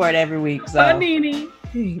name for it every week. So Panini.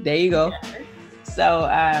 There you go.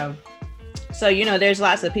 So you know, there's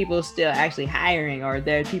lots of people still actually hiring, or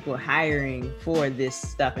there are people hiring for this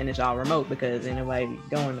stuff, and it's all remote because ain't nobody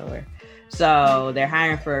going nowhere. So they're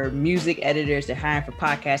hiring for music editors, they're hiring for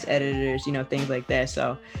podcast editors, you know, things like that.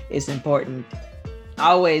 So it's important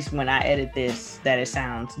always when I edit this that it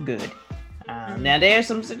sounds good. Now there's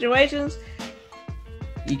some situations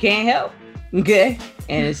you can't help, okay,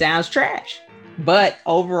 and it sounds trash. But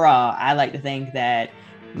overall, I like to think that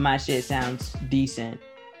my shit sounds decent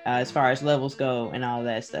as far as levels go and all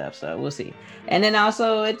that stuff. So we'll see. And then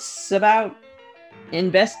also it's about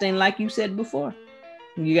investing, like you said before.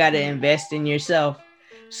 You got to invest in yourself.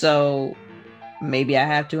 So maybe I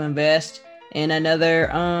have to invest in another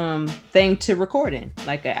thing to record in,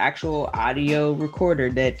 like an actual audio recorder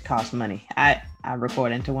that costs money. I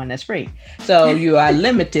record into one that's free. So you are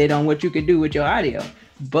limited on what you can do with your audio.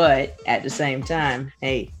 But at the same time,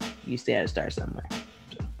 hey, you still have to start somewhere.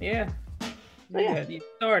 So, yeah. You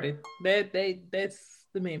started. That's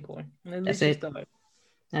the main point. That's it.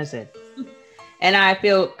 That's it. And I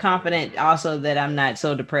feel confident also that I'm not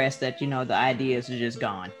so depressed that, you know, the ideas are just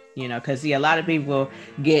gone, you know, because see, a lot of people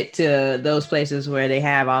get to those places where they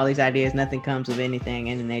have all these ideas, nothing comes of anything.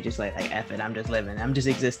 And then they just like F it, I'm just living. I'm just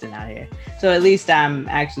existing out here. So at least I'm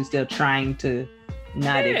actually still trying to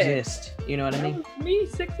not exist. You know what I mean? Me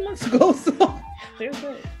 6 months ago. So there's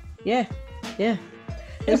it. Yeah.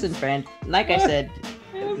 Listen, friend, like I said,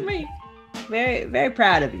 it was me. Very, very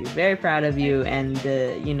proud of you. Very proud of you, and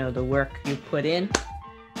you know, the work you put in,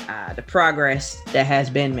 the progress that has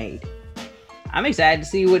been made. I'm excited to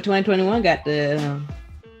see what 2021 got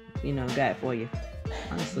got for you.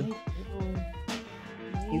 Honestly,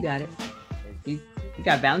 you got it. You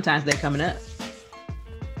got Valentine's Day coming up.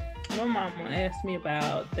 My mama asked me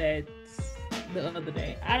about that the other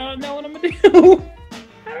day. I don't know what I'm gonna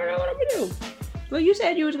do. Well, you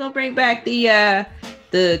said you was gonna bring back the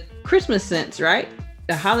Christmas scents, right?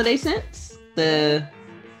 The holiday scents. Today.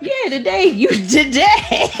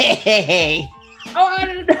 Oh, I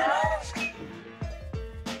don't know.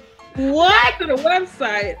 What? To the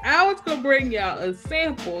website, I was gonna bring y'all a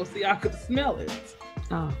sample so y'all could smell it.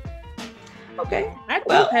 Oh, okay. I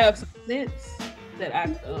do have some scents that I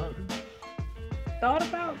thought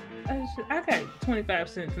about. I got 25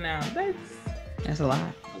 cents now. That's a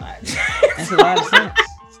lot. That's a lot of cents.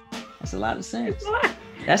 That's a lot of cents.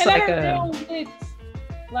 That's and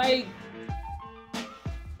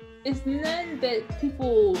it's none that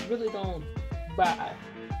people really don't buy.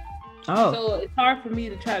 Oh. So it's hard for me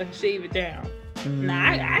to try to shave it down.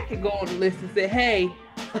 Now I could go on the list and say, hey,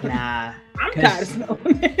 nah, I'm tired of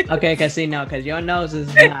smelling it. Okay, because your nose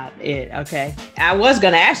is not it. Okay. I was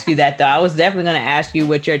gonna ask you that though. I was definitely gonna ask you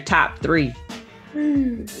what your top 3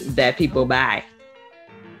 that people buy.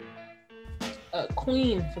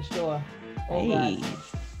 Queen for sure. Hey,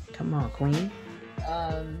 come on, Queen.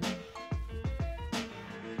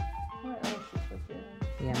 What else is there?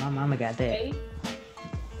 Yeah, my mama got that.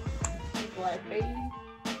 Black face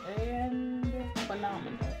and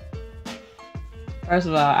phenomenal. First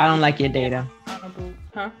of all, I don't like your data.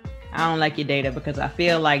 Huh? I don't like your data because I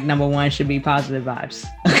feel like number one should be positive vibes.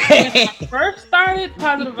 Okay. When I first started,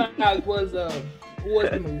 positive vibes was the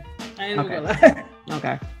move. I ain't Okay. gonna lie.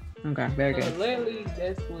 Okay. Very good. Literally,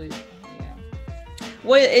 that's what. Yeah.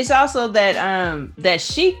 Well, it's also that that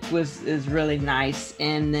Chic is really nice,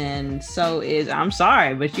 and then so is I'm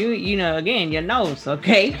sorry, but you know again your nose,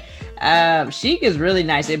 okay? Chic is really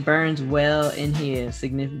nice. It burns well in here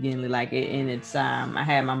significantly, like it, and it's I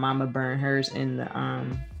had my mama burn hers in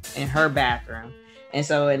her bathroom, and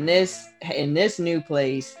so in this new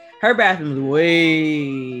place, her bathroom is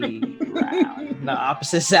way around the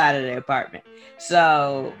opposite side of the apartment.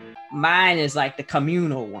 So mine is like the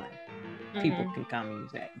communal one. People can come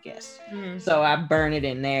use that, I guess. So I burn it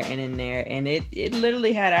in there, and it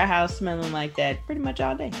literally had our house smelling like that pretty much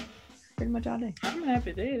all day. I'm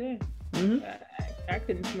happy to hear that. I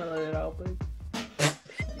couldn't smell it at all, but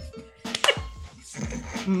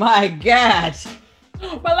my God.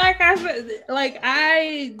 But like I said, like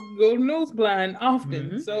I go nose blind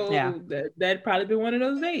often, so Yeah. that probably been one of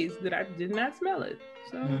those days that I did not smell it.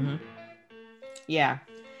 So Yeah.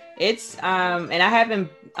 It's and I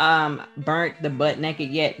haven't burnt the butt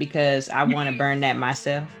naked yet because I want to burn that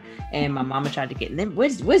myself. And my mama tried to get them.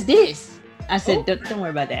 What's this? I said, don't worry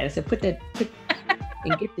about that. I said, put and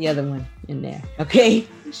get the other one in there. Okay.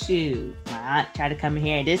 Shoot. My aunt tried to come in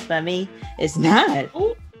here and this for me. It's not.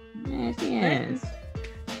 Ooh. Yes.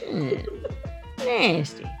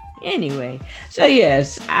 Nasty. Anyway, so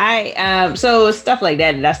yes, I so stuff like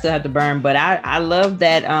that I still have to burn, but I love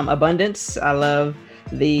that abundance. I love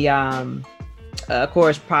the of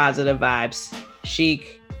course positive vibes,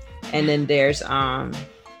 Chic, and then there's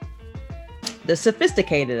the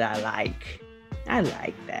sophisticated. I like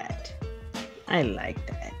that.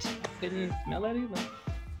 Didn't smell it either.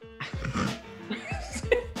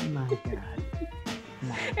 My God.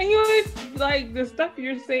 And you know, like the stuff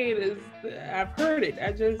you're saying is, I've heard it.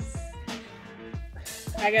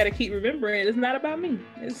 I gotta keep remembering it's not about me.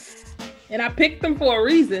 And I picked them for a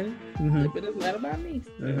reason, but it's not about me.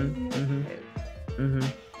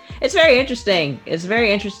 It's very interesting. It's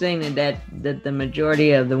very interesting that the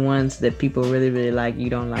majority of the ones that people really, really like, you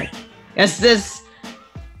don't like. It's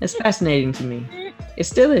fascinating to me. It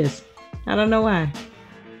still is. I don't know why.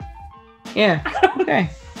 Yeah. Okay.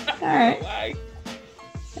 All right.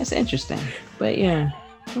 That's interesting. But yeah.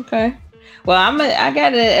 Okay. Well, I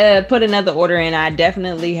gotta put another order in. I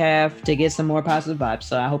definitely have to get some more positive vibes.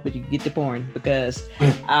 So I hope that you get the porn because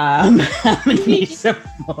I'm gonna need some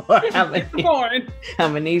more. I'm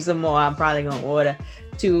gonna need some more. I'm probably gonna order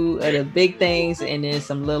 2 of the big things and then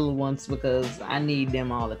some little ones because I need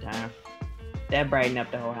them all the time. That brighten up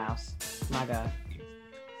the whole house. My God.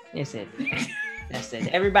 That's it. That's it.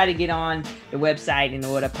 Everybody get on the website and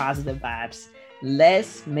order positive vibes.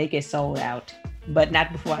 Let's make it sold out, but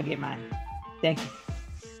not before I get mine. Thank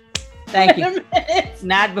you.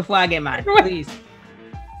 Not before I get mine.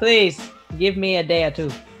 Please give me a day or 2.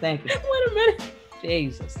 Thank you. Wait a minute.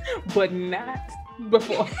 Jesus. But not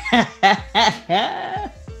before. I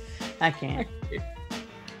can't.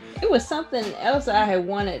 It was something else I had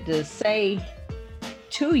wanted to say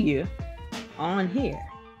to you on here.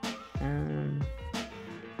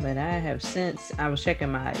 But I have since, I was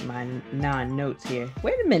checking my non-notes here.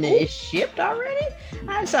 Wait a minute, it's shipped already?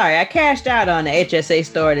 I'm sorry, I cashed out on the HSA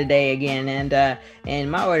store today again,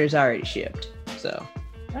 and my order's already shipped. So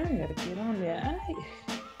I gotta get on there. I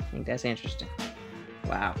think that's interesting.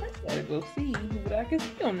 Wow. I gotta go see what I can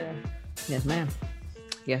see on there. Yes,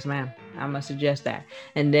 ma'am. I'm gonna suggest that,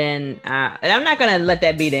 and then and I'm not gonna let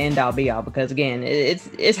that be the end all be all because again,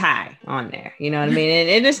 it's high on there. You know what I mean?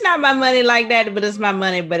 And it's not my money like that, but it's my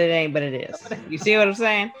money. But it ain't. But it is. You see what I'm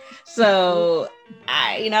saying? So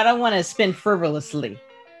I don't want to spend frivolously,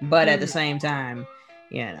 but at the same time,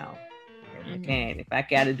 if I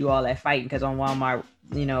got to do all that fighting because on Walmart.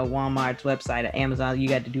 Walmart's website or Amazon, you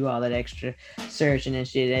got to do all that extra searching and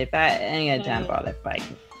shit. If I ain't got time for all that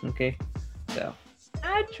fighting, okay? So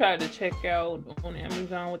I tried to check out on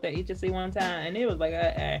Amazon with the HSA one time, and it was like,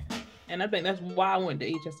 and I think that's why I went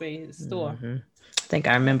to HSA store. I think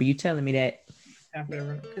I remember you telling me that.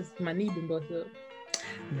 Because my knee been busted up.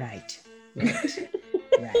 Right.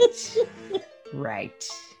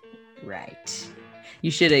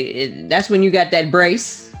 You should have. That's when you got that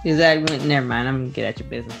brace. Is that when? Never mind. I'm gonna get at your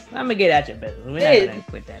business. We're not gonna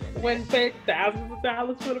put that in. Went paid thousands of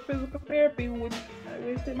dollars for the physical therapy, which I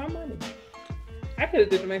wasted my money. I could have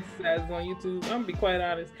did some exercises on YouTube. I'm gonna be quite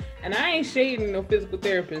honest. And I ain't shading no physical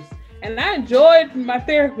therapist. And I enjoyed my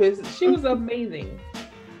therapist. She was amazing.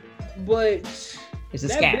 but It's a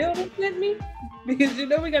that scam. bill they sent me, because you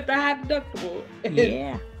know we got the high deductible. And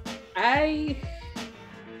Yeah. I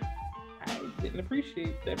didn't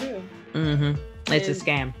appreciate that bill. Mm-hmm. It's a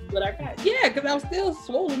And- scam. But I got, yeah, because I was still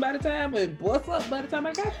swollen by the time and bust up by the time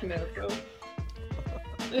I got you now. So,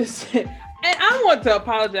 listen, and I want to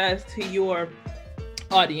apologize to your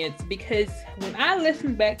audience, because when I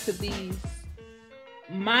listen back to these,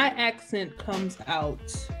 my accent comes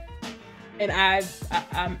out, and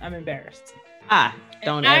I'm embarrassed.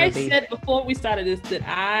 Don't And I ever be. said before we started this that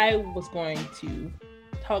I was going to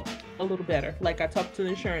talk a little better, like I talked to the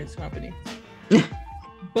insurance company.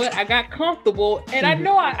 But I got comfortable, and I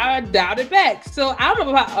know I dialed it back. So I'm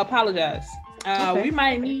gonna apologize. Okay. We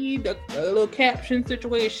might need a little caption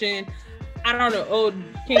situation. I don't know. Oh,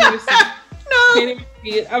 can't even see. No, Can't even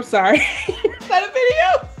see it. I'm sorry. is that a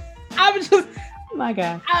video? I'm just. Oh my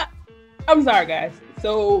God. I'm sorry, guys.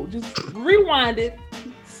 So just rewind it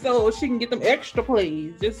so she can get them extra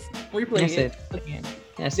plays. Just replay That's it again.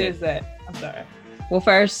 That's Just it. that. I'm sorry. Well,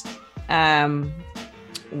 first,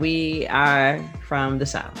 we are from the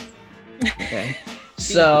South. Okay.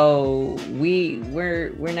 So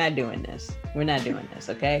we're not doing this. We're not doing this.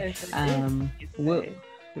 Okay.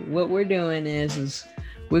 What we're doing is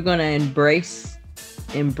we're gonna embrace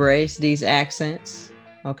these accents.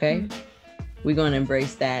 Okay. We're gonna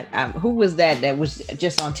embrace that. Who was that was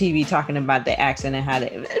just on TV talking about the accent and how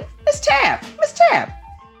they? Miss Tab. Miss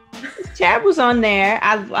Tab was on there.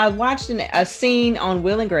 I watched a scene on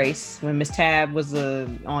Will and Grace when Miss Tab was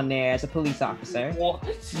on there as a police officer. What?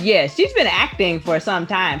 Yeah, she's been acting for some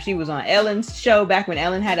time. She was on Ellen's show back when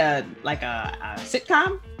Ellen had a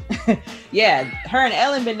sitcom. Yeah, her and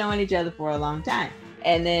Ellen been knowing each other for a long time.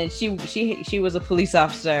 And then she was a police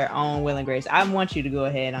officer on Will and Grace. I want you to go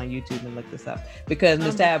ahead on YouTube and look this up, because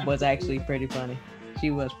Miss Tab was actually pretty funny.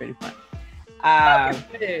 She was pretty funny.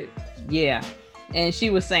 Yeah. And she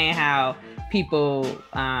was saying how people,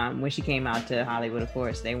 when she came out to Hollywood, of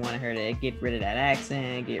course, they wanted her to get rid of that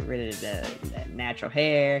accent, get rid of that natural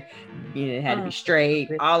hair. You know, it had to be straight.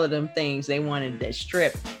 All of them things. They wanted to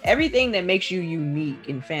strip everything that makes you unique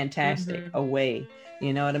and fantastic away.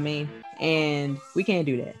 You know what I mean? And we can't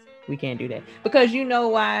do that. We can't do that. Because you know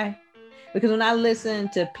why? Because when I listen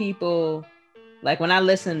to people, like when I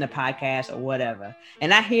listen to podcasts or whatever,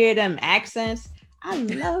 and I hear them accents, I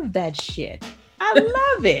love that shit. I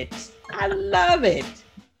love it. I love it.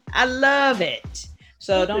 I love it.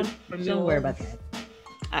 So don't worry about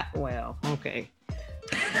that. Well, okay.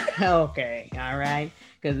 Okay, all right.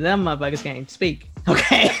 Because them motherfuckers can't speak.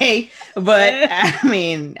 Okay. But I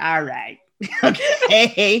mean, all right.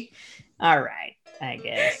 Okay. All right. I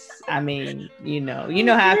guess. I mean, you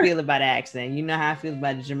know how I feel about accent. You know how I feel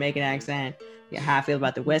about the Jamaican accent. Yeah, how I feel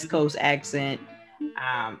about the West Coast accent.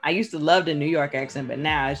 I used to love the New York accent, but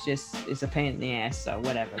now it's a pain in the ass, so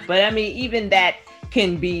whatever. But I mean, even that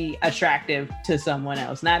can be attractive to someone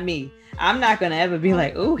else, not me. I'm not gonna ever be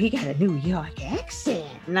like, oh, he got a New York accent.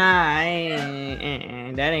 Nah,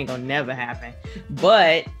 that ain't gonna never happen.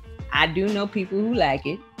 But I do know people who like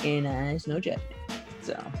it, and it's no judgment.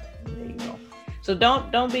 So there you go. So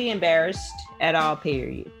don't be embarrassed at all,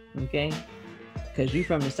 period. Okay? Because you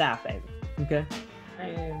from the South, baby. Okay? I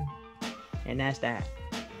am. And that's that.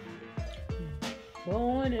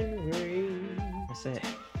 Born and raised. That's it.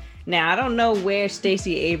 Now I don't know where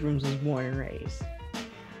Stacey Abrams was born and raised,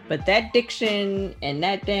 but that diction and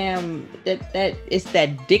that damn that it's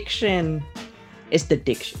that diction. It's the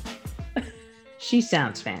diction. She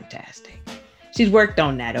sounds fantastic. She's worked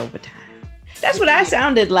on that over time. That's what I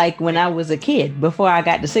sounded like when I was a kid before I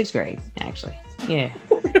got to 6th grade. Actually, yeah,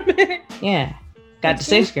 yeah, got to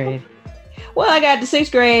 6th grade. Well, I got to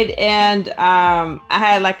 6th grade and I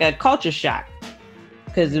had like a culture shock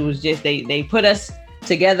because it was just they put us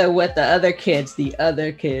together with the other kids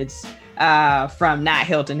from not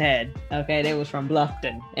Hilton Head. Okay, they was from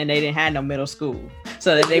Bluffton and they didn't have no middle school,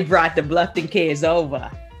 so that they brought the Bluffton kids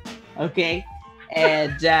over. Okay,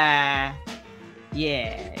 and yeah,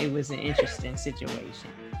 it was an interesting situation.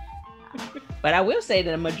 But I will say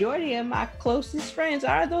that a majority of my closest friends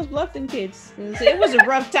are those Bluffton kids. It was a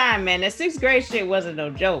rough time, man. That 6th grade shit wasn't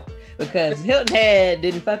no joke because Hilton Head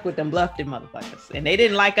didn't fuck with them Bluffton motherfuckers. And they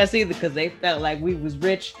didn't like us either because they felt like we was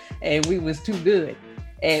rich and we was too good.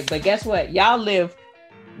 But guess what? Y'all live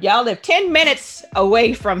 10 minutes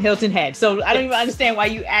away from Hilton Head. So I don't even understand why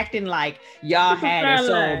you acting like y'all had it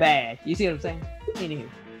so bad. You see what I'm saying? Anywho,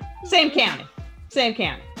 same county.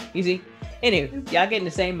 You see? Anywho, y'all getting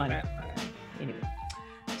the same money. Anyway,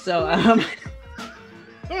 so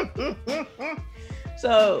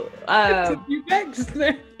So took you back just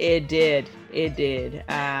there. it did. It did.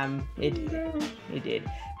 It did.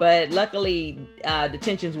 But luckily, the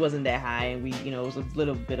tensions wasn't that high, and we, it was a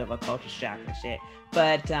little bit of a culture shock and shit.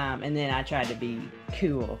 But and then I tried to be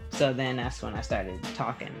cool. So then that's when I started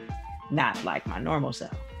talking, not like my normal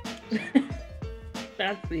self.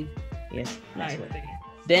 That's the Yes. That's what. thing.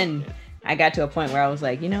 Then I got to a point where I was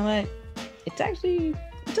like, you know what? It's actually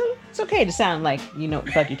it's okay to sound like you know what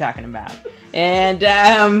the fuck you're talking about. And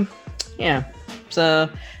yeah. So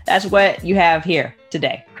that's what you have here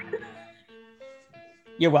today.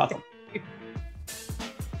 You're welcome.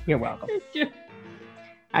 You're welcome.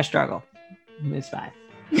 I struggle. It's fine.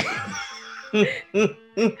 I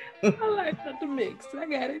like that the mix. I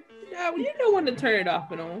got it. Now you know when to turn it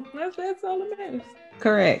off and on. That's all that matters.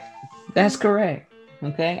 Correct. That's correct.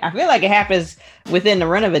 Okay. I feel like it happens within the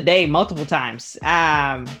run of a day multiple times.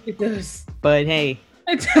 It does. But hey,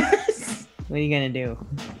 It does. what are you gonna do?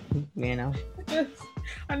 You know. It does.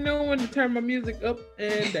 I know when to turn my music up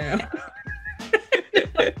and down.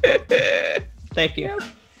 Thank you.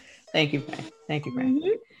 Thank you, Frank. Thank you, Frank.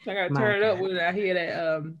 I gotta turn it up when I hear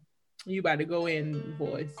that you about to go in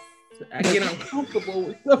voice. I get uncomfortable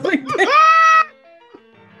with stuff like that.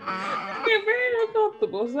 I get very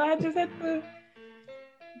uncomfortable, so I just have to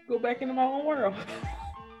go back into my own world.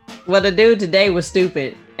 Well, the dude today was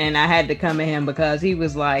stupid, and I had to come at him because he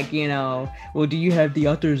was like, well, do you have the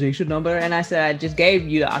authorization number? And I said, I just gave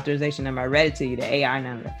you the authorization number. I read it to you, the AI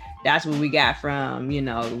number. That's what we got from,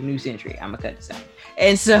 New Century. I'm gonna cut this out.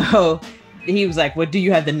 And so he was like, well, do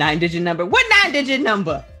you have the 9-digit number? What 9-digit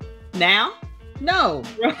number? Now? No.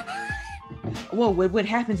 Well, what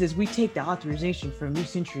happens is we take the authorization from New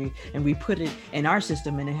Century and we put it in our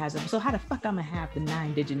system and it has so how the fuck I'm gonna have the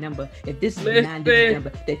 9-digit number if this is the 9-digit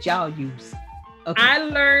number that y'all use? Okay. I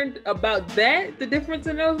learned about the difference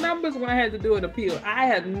in those numbers when I had to do an appeal. I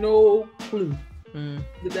had no clue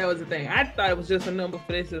that was the thing. I thought it was just a number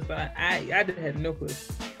for this system. I had no clue.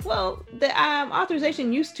 Well, the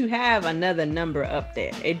authorization used to have another number up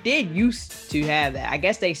there. It did used to have that. I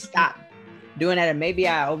guess they stopped doing that, and maybe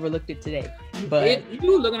I overlooked it today. But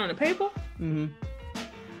you looking on the paper? Mm-hmm.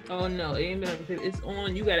 Oh no, it ain't been on the paper. It's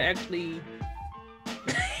on. You gotta actually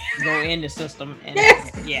go in the system. And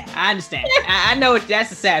yeah, I understand. I know that's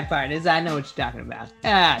the sad part is I know what you're talking about.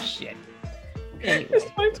 Ah, shit. Anyway. It's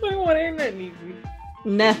 2021. Ain't nothing easy.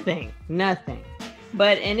 Nothing.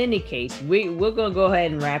 But in any case, we're gonna go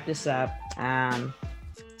ahead and wrap this up.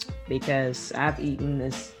 Because I've eaten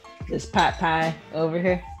this pot pie over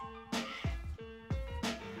here.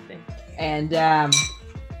 And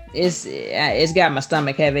it's got my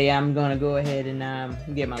stomach heavy. I'm gonna go ahead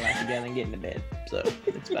and get my life together and get into bed. So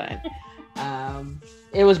it's fine.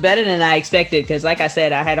 It was better than I expected because, like I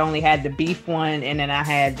said, I had only had the beef one, and then I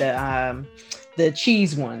had the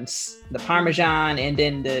cheese ones, the Parmesan, and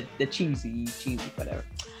then the cheesy whatever.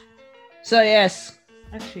 So yes,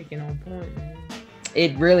 that chicken on point, man.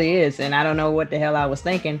 It really is, and I don't know what the hell I was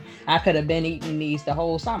thinking. I could have been eating these the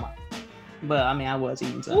whole summer, but I mean, I was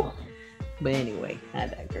eating some. Ooh. But anyway, I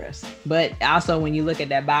digress. But also, when you look at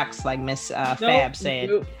that box, like Miss Fab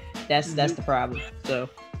said, that's the problem. So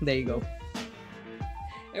there you go.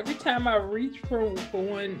 Every time I reach for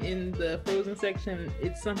one in the frozen section,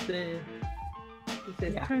 it's something. It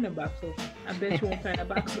says turn the box over. I bet you won't turn the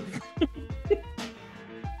box over.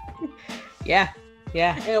 Yeah.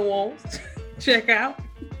 And won't check out.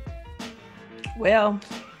 Well,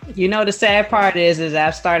 the sad part is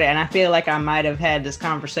I've started, and I feel like I might have had this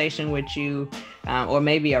conversation with you, or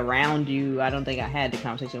maybe around you. I don't think I had the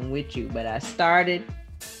conversation with you, but I started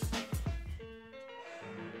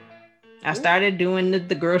doing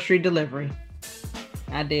the grocery delivery.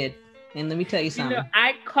 I did. And let me tell you something.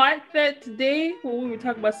 I caught that today when we were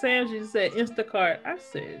talking about Sam's. You said Instacart. I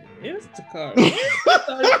said Instacart. I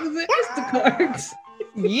thought it was an Instacart.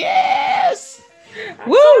 Yes.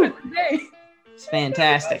 Woo! Today. It's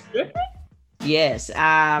fantastic. Yes.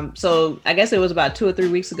 So I guess it was about 2 or 3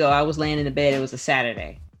 weeks ago. I was laying in the bed. It was a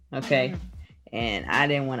Saturday. Okay. Mm-hmm. And I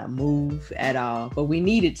didn't want to move at all, but we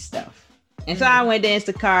needed stuff. And so I went to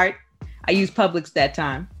Instacart. I used Publix that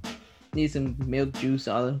time. Need some milk, juice,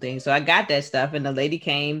 all them things. So I got that stuff, and the lady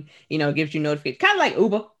came, gives you notification, kind of like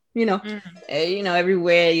Uber,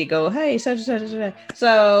 everywhere you go, hey, such and such and such.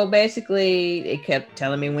 So basically, it kept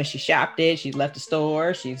telling me when she shopped it, she left the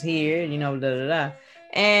store, she's here,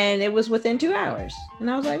 and it was within 2 hours.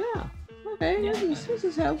 And I was like, oh, okay, this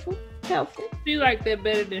is helpful. Do you like that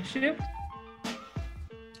better than Shipt?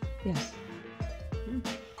 Yes.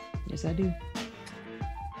 Yes, I do.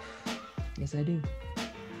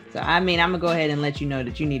 So, I mean, I'm going to go ahead and let you know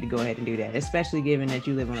that you need to go ahead and do that, especially given that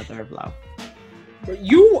you live on the 3rd floor. But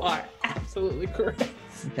you are absolutely correct.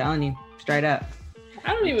 I'm telling you, straight up.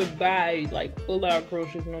 I don't even buy like full out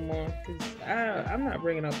groceries no more because I'm not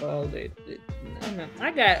bringing up all that.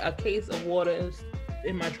 I got a case of water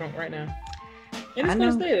in my trunk right now, and it's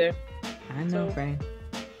gonna stay there. I know, friend.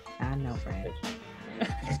 I know, friend.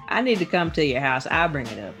 I need to come to your house. I'll bring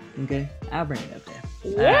it up. Okay, I'll bring it up there.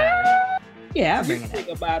 What? Yeah, I'll bring it up. Take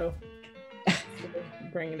a bottle.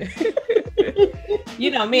 Bring it.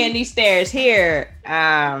 Me and these stairs here.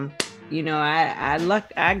 I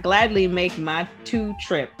gladly make my 2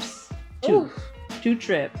 trips. Two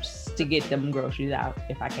trips to get them groceries out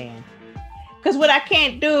if I can. Because what I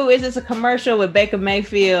can't do is it's a commercial with Baker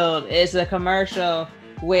Mayfield. It's a commercial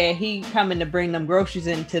where he coming to bring them groceries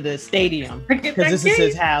into the stadium because this is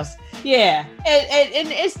his house. Yeah, and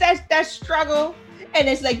it's that struggle, and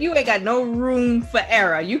it's like you ain't got no room for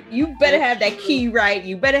error. You better have that key right.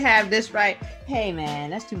 You better have this right. Hey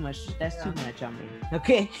man, that's too much. That's too much on me.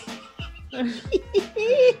 Okay.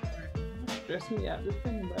 Stress me out just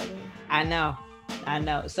thinking about it. I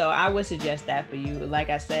know. So I would suggest that for you.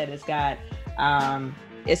 Like I said, it's got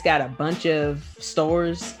a bunch of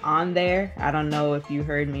stores on there. I don't know if you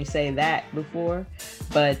heard me say that before,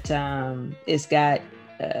 but it's got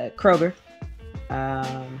Kroger.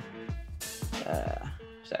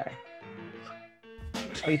 Sorry.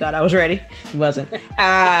 Oh, you thought I was ready? It wasn't.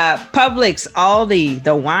 Publix, Aldi,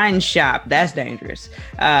 the wine shop. That's dangerous.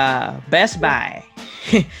 Best Buy.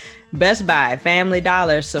 Best Buy, Family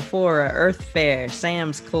Dollar, Sephora, Earth Fare,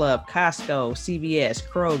 Sam's Club, Costco, CVS,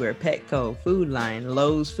 Kroger, Petco, Food Line,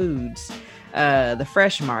 Lowe's Foods, The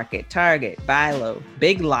Fresh Market, Target, Bilo,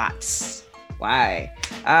 Big Lots. Why?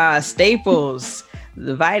 Staples,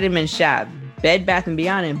 The Vitamin Shop, Bed Bath &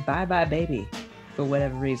 Beyond, and Bye Bye Baby. For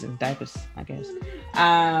whatever reason, diapers, I guess.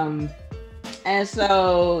 And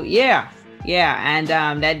so, yeah. And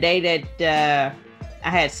that day that I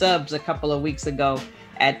had subs a couple of weeks ago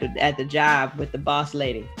at the job with the boss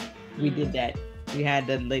lady, we did that. We had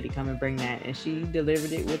the lady come and bring that, and she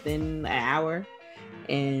delivered it within an hour,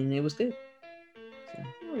 and it was good.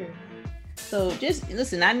 So just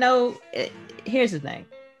listen. I know. Here's the thing.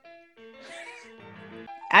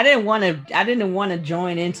 I didn't want to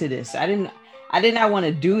join into this. I did not want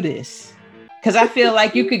to do this because I feel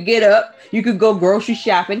like you could get up, you could go grocery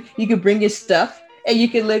shopping, you could bring your stuff, and you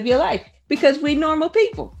can live your life because we normal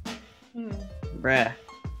people. Bruh,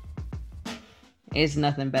 it's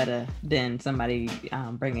nothing better than somebody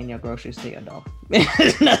bringing your groceries to your door.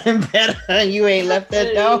 It's nothing better. You ain't left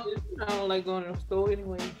that door. I don't like going to the store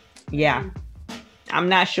anyway. Yeah. I'm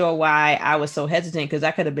not sure why I was so hesitant because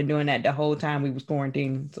I could have been doing that the whole time we was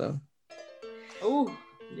quarantined. So. Oh.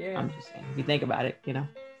 Yeah. I'm just saying, if you think about it,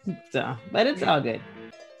 So, but it's all good.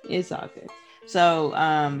 It's all good. So,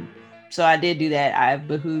 so I did do that. I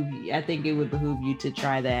think it would behoove you to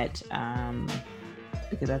try that,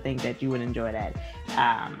 because I think that you would enjoy that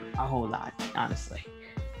a whole lot, honestly.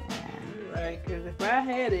 Right, because if I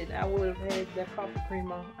had it, I would have had that coffee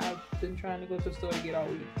creamer I've been trying to go to the store to get all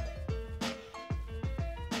week.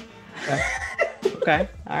 Okay.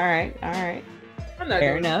 All right.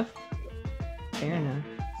 Fair enough.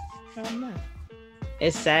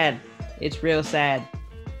 It's sad. It's real sad.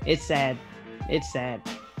 It's sad.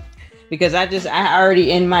 Because I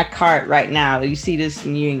already in my cart right now. You see this,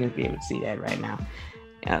 and you ain't gonna be able to see that right now.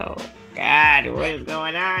 Oh God, what is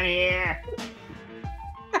going on here?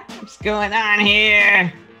 What's going on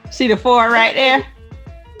here? See the 4 right there?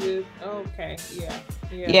 Okay, yeah.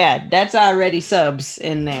 Yeah, that's already subs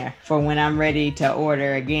in there for when I'm ready to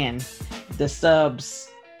order again. The sub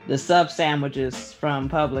sandwiches from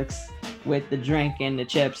Publix with the drink and the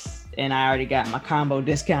chips, and I already got my combo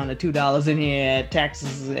discount of $2 in here,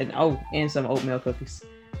 taxes, and some oatmeal cookies.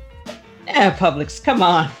 Publix, come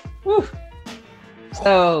on. Woo.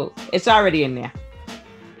 So it's already in there,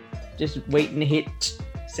 just waiting to hit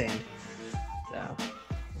send. So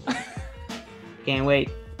can't wait.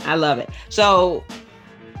 I love it. So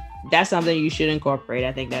that's something you should incorporate.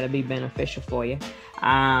 I think that'll be beneficial for you.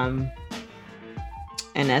 And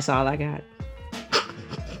that's all I got.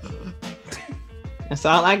 That's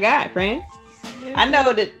all I got, friend. Yeah. I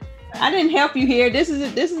know that I didn't help you here. This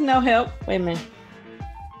is no help. Wait a minute.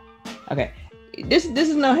 Okay. This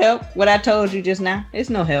is no help. What I told you just now, it's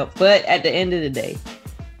no help. But at the end of the day,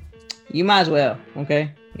 you might as well.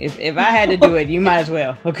 Okay. If I had to do it, you might as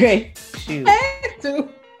well. Okay. Shoot. I had to.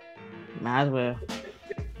 Might as well.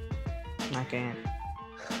 I can't.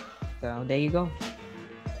 So there you go.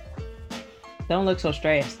 Don't look so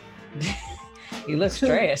stressed. You look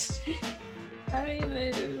stressed. I'm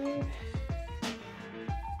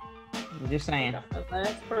just saying. The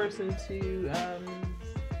last person to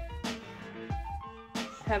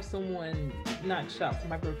have someone not shop for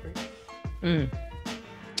my groceries.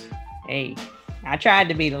 Hey, I tried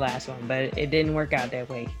to be the last one, but it didn't work out that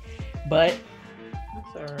way. But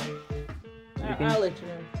that's all right. I'll let you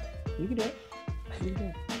know. You can do it. You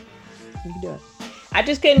can do it. I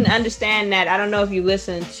just couldn't understand that. I don't know if you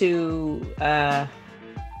listened to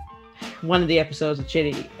one of the episodes of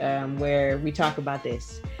Chitty where we talk about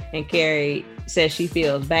this, and Carrie says she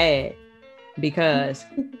feels bad because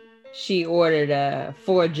she ordered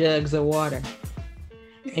 4 jugs of water,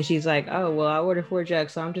 and she's like, "Oh well, I ordered 4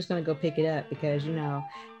 jugs, so I'm just gonna go pick it up because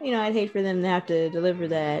I'd hate for them to have to deliver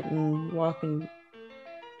that and walk and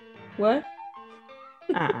what."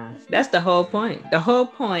 That's the whole point. The whole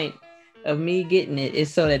point of me getting it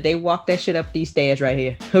is so that they walk that shit up these stairs right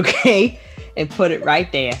here, okay, and put it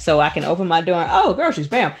right there so I can open my door and, oh, groceries,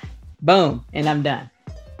 bam, boom, and I'm done.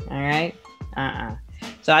 All right.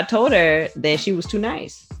 So I told her that she was too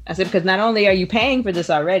nice. I said, because not only are you paying for this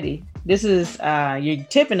already, this is you're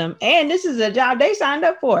tipping them, and this is a job they signed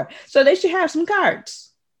up for, so they should have some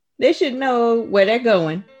cards. They should know where they're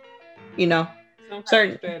going,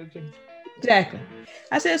 certain strategy. Exactly.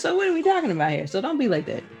 I said, so what are we talking about here? So don't be like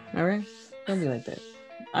that. All right? Don't be like that.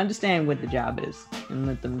 Understand what the job is and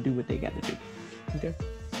let them do what they got to do. Okay?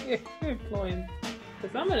 Yeah, you're employing.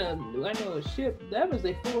 Because I know a ship, that was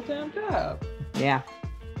a full-time job. Yeah.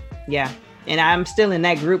 Yeah. And I'm still in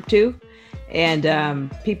that group too. And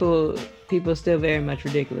people still very much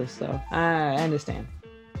ridiculous. So I understand.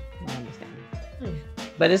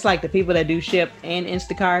 But it's like the people that do Ship and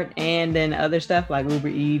Instacart and then other stuff like Uber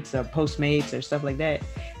Eats or Postmates or stuff like that.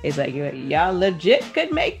 It's like y'all legit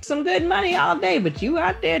could make some good money all day, but you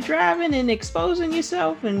out there driving and exposing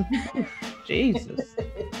yourself and Jesus,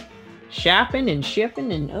 shopping and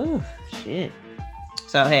shipping and oh shit.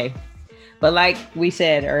 So hey, but like we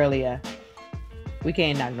said earlier, we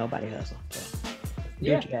can't knock nobody hustle. So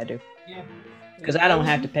do what you gotta do. Yeah. Because I don't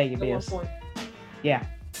have to pay your bills. Yeah.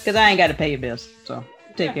 Because I ain't got to pay your bills. So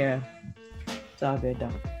take care of it. It's all good, though.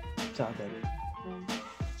 It's all good.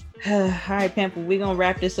 All right, Pimple, we're going to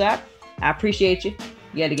wrap this up. I appreciate you.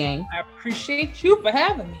 Yet again. I appreciate you for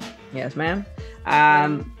having me. Yes, ma'am.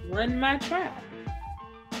 Run my trap.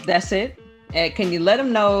 That's it. Can you let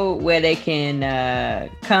them know where they can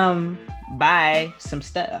come buy some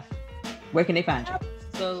stuff? Where can they find you?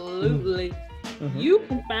 Absolutely. Mm-hmm. You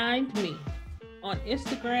can find me on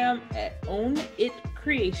Instagram at Own It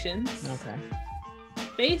Creations. Okay.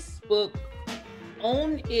 Facebook,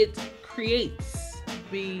 Own It Creates.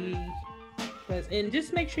 And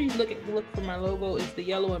just make sure you look for my logo. It's the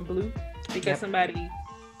yellow and blue because somebody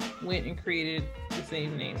went and created the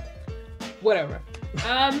same name. Whatever.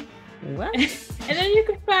 What? And then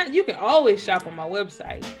you can always shop on my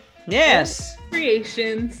website. Yes.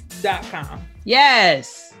 Creations.com.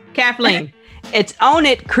 Yes. Kathleen. It's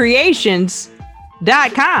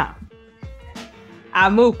ownitcreations.com.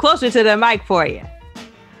 I'll move closer to the mic for you.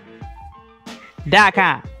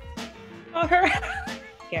 .com. Oh, her.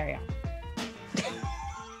 Carry on.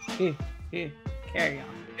 Carry on.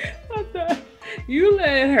 I thought you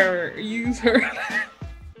let her use her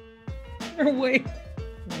way.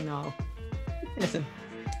 No. Listen.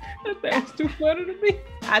 That's too funny to me.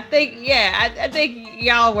 I think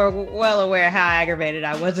y'all were well aware how aggravated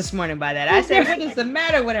I was this morning by that. I said, what is the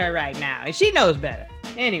matter with her right now? And she knows better.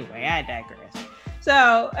 Anyway, I digress.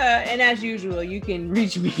 So, and as usual, you can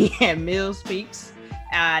reach me at Mill Speaks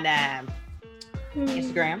on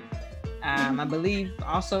Instagram. I believe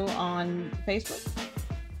also on Facebook.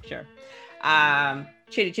 Sure.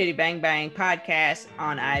 Chitty Chitty Bang Bang podcast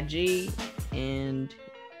on IG. And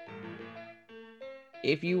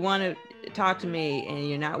if you want to talk to me and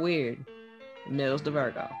you're not weird, Mills the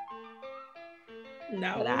Virgo.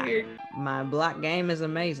 Not weird. My block game is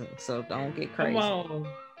amazing, so don't get crazy. Come on.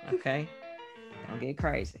 Okay? Don't get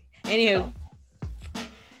crazy. Anywho,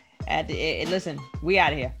 listen, we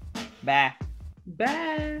out of here. Bye.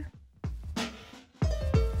 Bye.